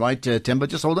question, right, Temba?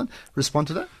 Just hold on. Respond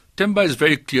to that. Temba is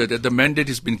very clear that the mandate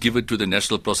has been given to the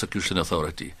National Prosecution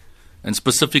Authority, and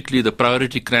specifically the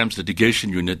Priority Crimes Litigation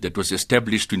Unit that was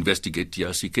established to investigate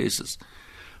TRC cases.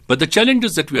 But the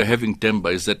challenges that we are having,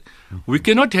 Temba, is that we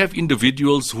cannot have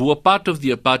individuals who are part of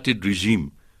the apartheid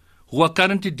regime, who are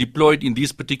currently deployed in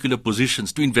these particular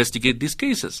positions to investigate these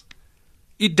cases.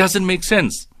 It doesn't make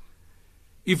sense.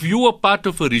 If you are part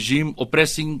of a regime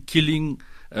oppressing, killing,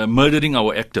 murdering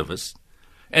our activists,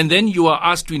 and then you are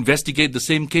asked to investigate the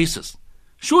same cases,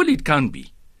 surely it can't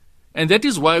be. And that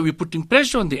is why we're putting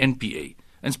pressure on the NPA,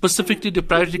 and specifically the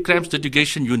Priority Crimes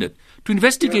Litigation Unit, to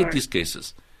investigate these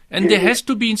cases. And there has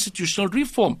to be institutional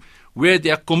reform, where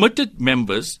there are committed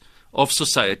members of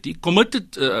society,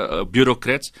 committed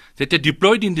bureaucrats that are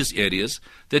deployed in these areas,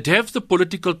 that have the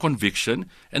political conviction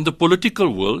and the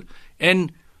political will,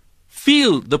 and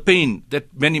feel the pain that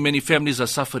many, many families are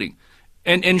suffering,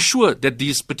 and ensure that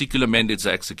these particular mandates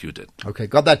are executed. Okay,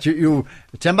 got that.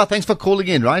 Temba, thanks for calling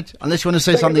in, right? Unless you want to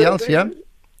say something else, yeah? Thank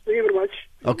you very much.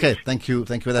 Okay, thank you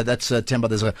for that. That's Temba.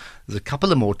 There's a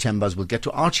couple of more Tembas we'll get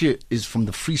to. Archie is from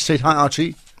the Free State. Hi,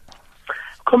 Archie.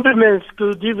 Compliments.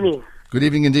 Good evening. Good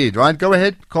evening indeed. Right, go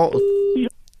ahead. Call.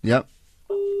 Yeah.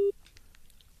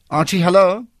 Archie,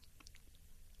 hello.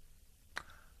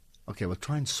 Okay, we'll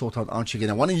try and sort out Archie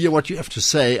again. I want to hear what you have to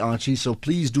say, Archie, so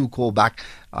please do call back.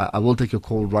 I will take your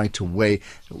call right away.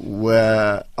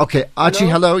 Okay, Archie,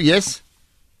 hello, yes?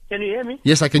 Can you hear me?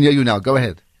 Yes, I can hear you now. Go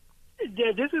ahead.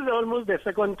 This is almost the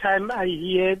second time I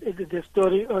hear the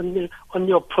story on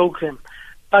your program.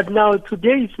 But now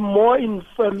today it's more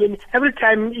every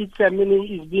time it's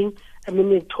is being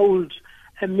told.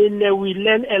 We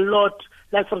learn a lot.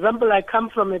 Like, for example, I come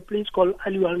from a place called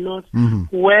Aliwal North,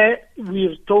 where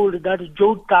we're told that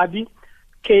Joe Tabi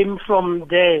came from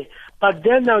there. But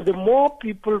then now the more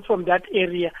people from that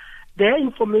area, their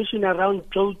information around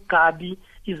Joe Tabi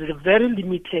is very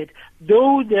limited.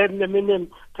 Though Thabo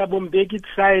Mbeki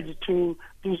tried to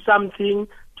do something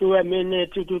to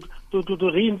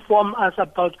reinform us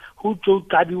about who Joe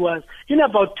Tabi was. In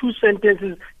about 2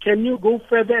 sentences, can you go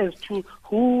further as to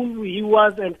who he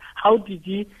was and how did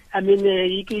he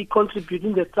contribute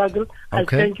in the struggle?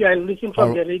 Okay. I thank you. I listen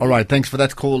from the radio. All right, thanks for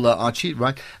that call, Archie.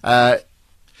 Right. Well,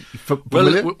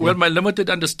 my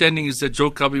limited understanding is that Joe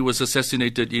Tabi was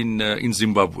assassinated in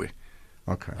Zimbabwe.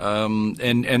 Okay.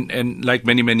 And like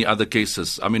many other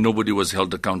cases, nobody was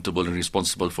held accountable and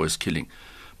responsible for his killing.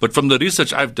 But from the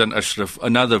research I've done, Ashraf,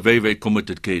 another very, very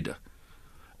committed cadre.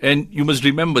 And you must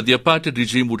remember, the apartheid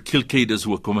regime would kill cadres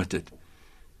who were committed.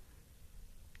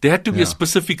 There had to be a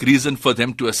specific reason for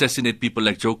them to assassinate people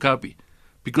like Joe Tabi,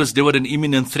 because they were an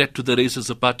imminent threat to the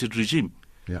racist apartheid regime.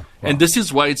 Yeah. Wow. And this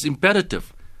is why it's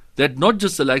imperative that not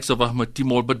just the likes of Ahmed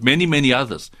Timol, but many, many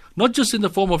others, not just in the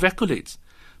form of accolades,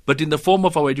 but in the form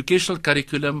of our educational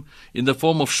curriculum, in the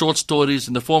form of short stories,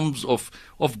 in the forms of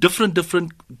different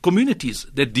communities,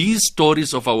 that these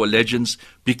stories of our legends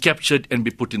be captured and be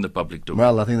put in the public domain.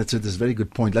 Well, I think that's a very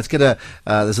good point. Let's get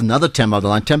there's another Temba on the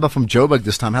line. Temba from Joburg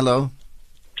this time. Hello.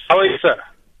 How are you, sir?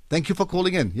 Thank you for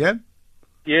calling in. Yeah?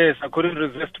 Yes, I couldn't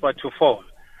resist but to phone.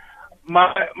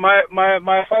 My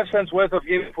 5 cents worth of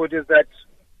input is that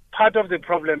part of the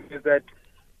problem is that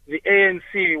the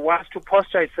ANC wants to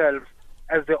posture itself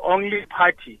as the only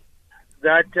party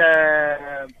that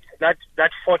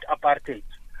fought apartheid.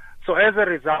 So as a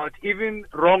result, even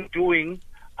wrongdoing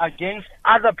against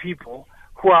other people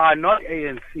who are not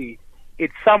ANC,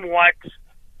 it somewhat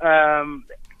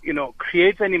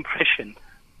creates an impression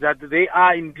that they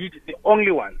are indeed the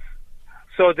only ones.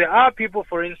 So there are people,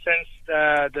 for instance,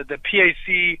 the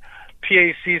PAC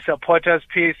supporters,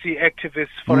 PAC activists,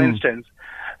 for instance,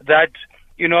 that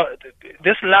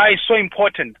this lie is so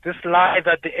important. This lie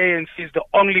that the ANC is the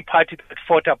only party that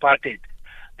fought apartheid.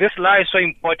 This lie is so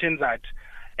important that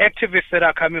activists that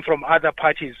are coming from other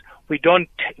parties, we don't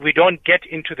get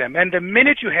into them. And the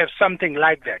minute you have something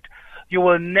like that, you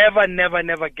will never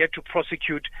get to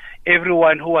prosecute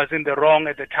everyone who was in the wrong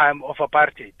at the time of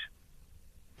apartheid.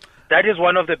 That is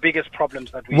one of the biggest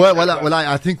problems that we have. Well,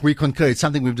 I think we concur. It's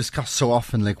something we've discussed so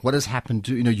often. Like, what has happened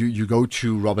to, you go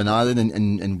to Robben Island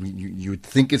and you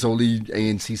think it's only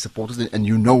ANC supporters, and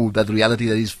you know that the reality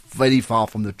that is very far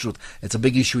from the truth. It's a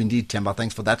big issue indeed, Temba.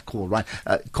 Thanks for that call, right?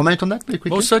 Comment on that very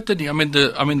quickly? Oh, certainly. I mean,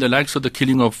 the likes of the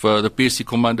killing of the PAC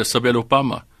commander, Sabelo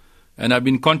Pama. And I've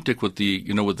been in contact with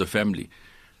the family.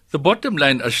 The bottom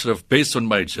line, Ashraf, based on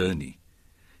my journey,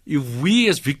 if we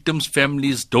as victims'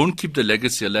 families don't keep the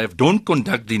legacy alive, don't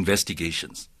conduct the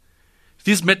investigations,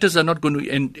 these matters are not going to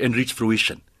end and reach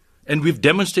fruition. And we've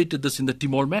demonstrated this in the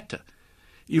Timor matter.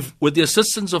 If, with the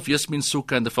assistance of Yasmin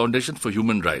Suka and the Foundation for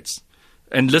Human Rights,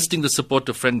 enlisting the support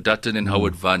of Frank Dutton and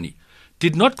Howard Varney,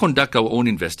 did not conduct our own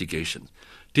investigations,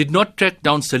 did not track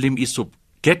down Salim Isup,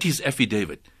 get his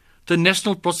affidavit, the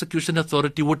National Prosecution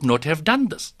Authority would not have done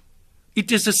this.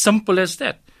 It is as simple as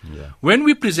that. Yeah. When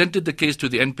we presented the case to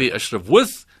the NPA Ashraf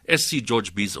with SC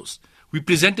George Bezos, we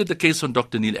presented the case on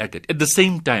Dr. Neil Agat. At the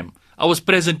same time, I was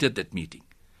present at that meeting.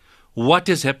 What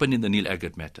has happened in the Neil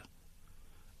Agat matter?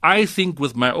 I think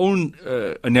with my own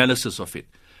analysis of it,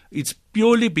 it's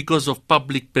purely because of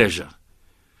public pressure.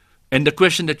 And the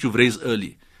question that you've raised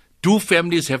early, do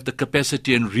families have the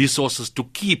capacity and resources to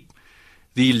keep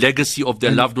the legacy of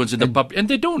their loved ones in the public? And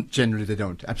they don't. Generally, they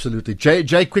don't. Absolutely.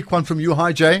 Jay, quick one from you.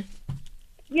 Hi, Jay.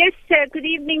 Yes, sir. Good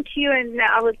evening to you and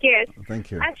our guests.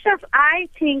 Thank you. Ashraf, I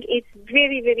think it's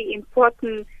very, very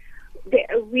important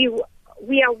that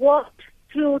we are walked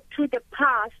through to the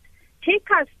past. Take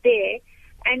us there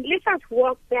and let us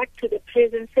walk back to the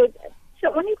present. So it's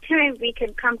the only time we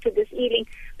can come to this healing,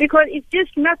 because it's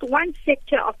just not one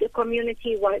sector of the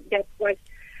community that was,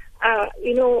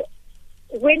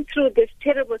 went through this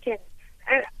terrible test.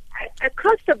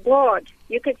 Across the board,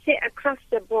 you could say across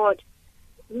the board,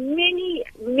 many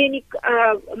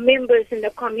members in the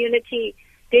community,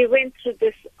 they went through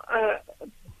this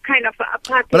kind of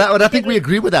apartheid. But I think we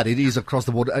agree with that. It is across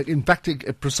the board. In fact,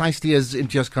 precisely as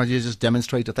Imtiaz Cajee just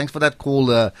demonstrated. Thanks for that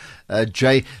call,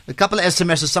 Jay. A couple of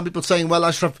SMSs. Some people saying, well,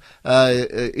 Ashraf,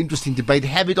 interesting debate.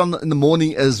 Have it in the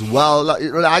morning as well.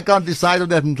 I can't decide on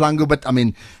that in Tlango, but I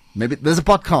mean, maybe there's a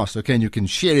podcast, okay, and you can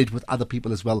share it with other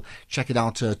people as well. Check it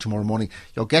out tomorrow morning.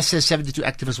 Your guest says 72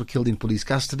 activists were killed in police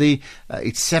custody.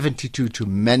 It's 72 too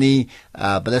many,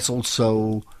 but that's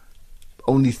also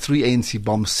only 3 ANC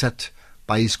bombs set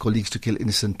by his colleagues to kill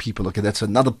innocent people. Okay, that's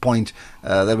another point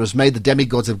that was made. The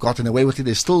demigods have gotten away with it.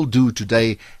 They still do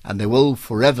today, and they will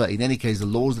forever. In any case, the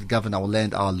laws that govern our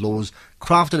land are laws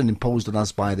crafted and imposed on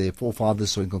us by their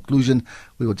forefathers. So in conclusion,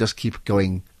 we will just keep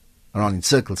going around in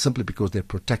circles simply because they're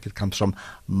protected. Comes from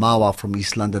Mawa from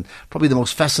East London. Probably the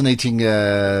most fascinating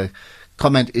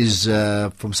comment is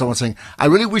from someone saying, I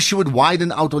really wish you would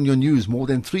widen out on your news. More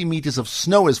than 3 meters of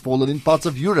snow has fallen in parts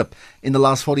of Europe in the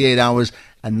last 48 hours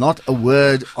and not a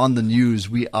word on the news.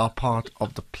 We are part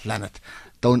of the planet.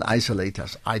 Don't isolate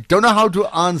us. I don't know how to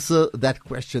answer that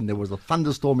question. There was a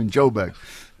thunderstorm in Joburg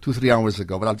 2-3 hours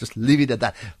ago, but I'll just leave it at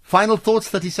that. Final thoughts,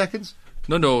 30 seconds.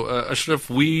 No,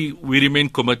 Ashraf, we remain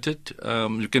committed.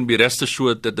 You can be rest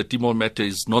assured that the Timor matter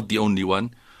is not the only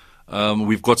one.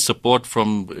 We've got support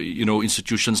from,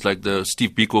 institutions like the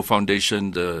Steve Biko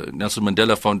Foundation, the Nelson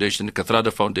Mandela Foundation, the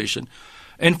Kathrada Foundation,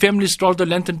 and families throughout the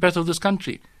length and breadth of this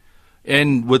country.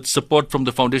 And with support from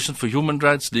the Foundation for Human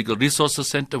Rights, Legal Resources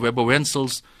Center, Weber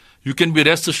Wenzels, you can be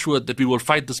rest assured that we will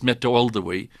fight this matter all the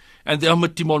way. And the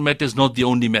Ahmed Timol matter is not the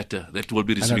only matter that will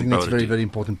be receiving priority. That's a very, very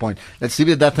important point. Let's leave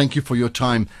it at that. Thank you for your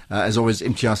time. As always,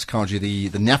 Imtiaz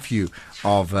Cajee, the nephew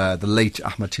of the late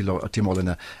Ahmed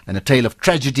Timol, and a tale of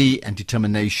tragedy and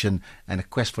determination and a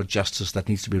quest for justice that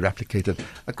needs to be replicated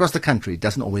across the country. It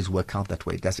doesn't always work out that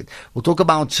way, does it? We'll talk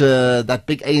about that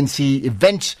big ANC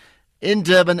event in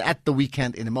Durban at the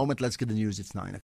weekend in a moment. Let's get the news. It's 9 o'clock.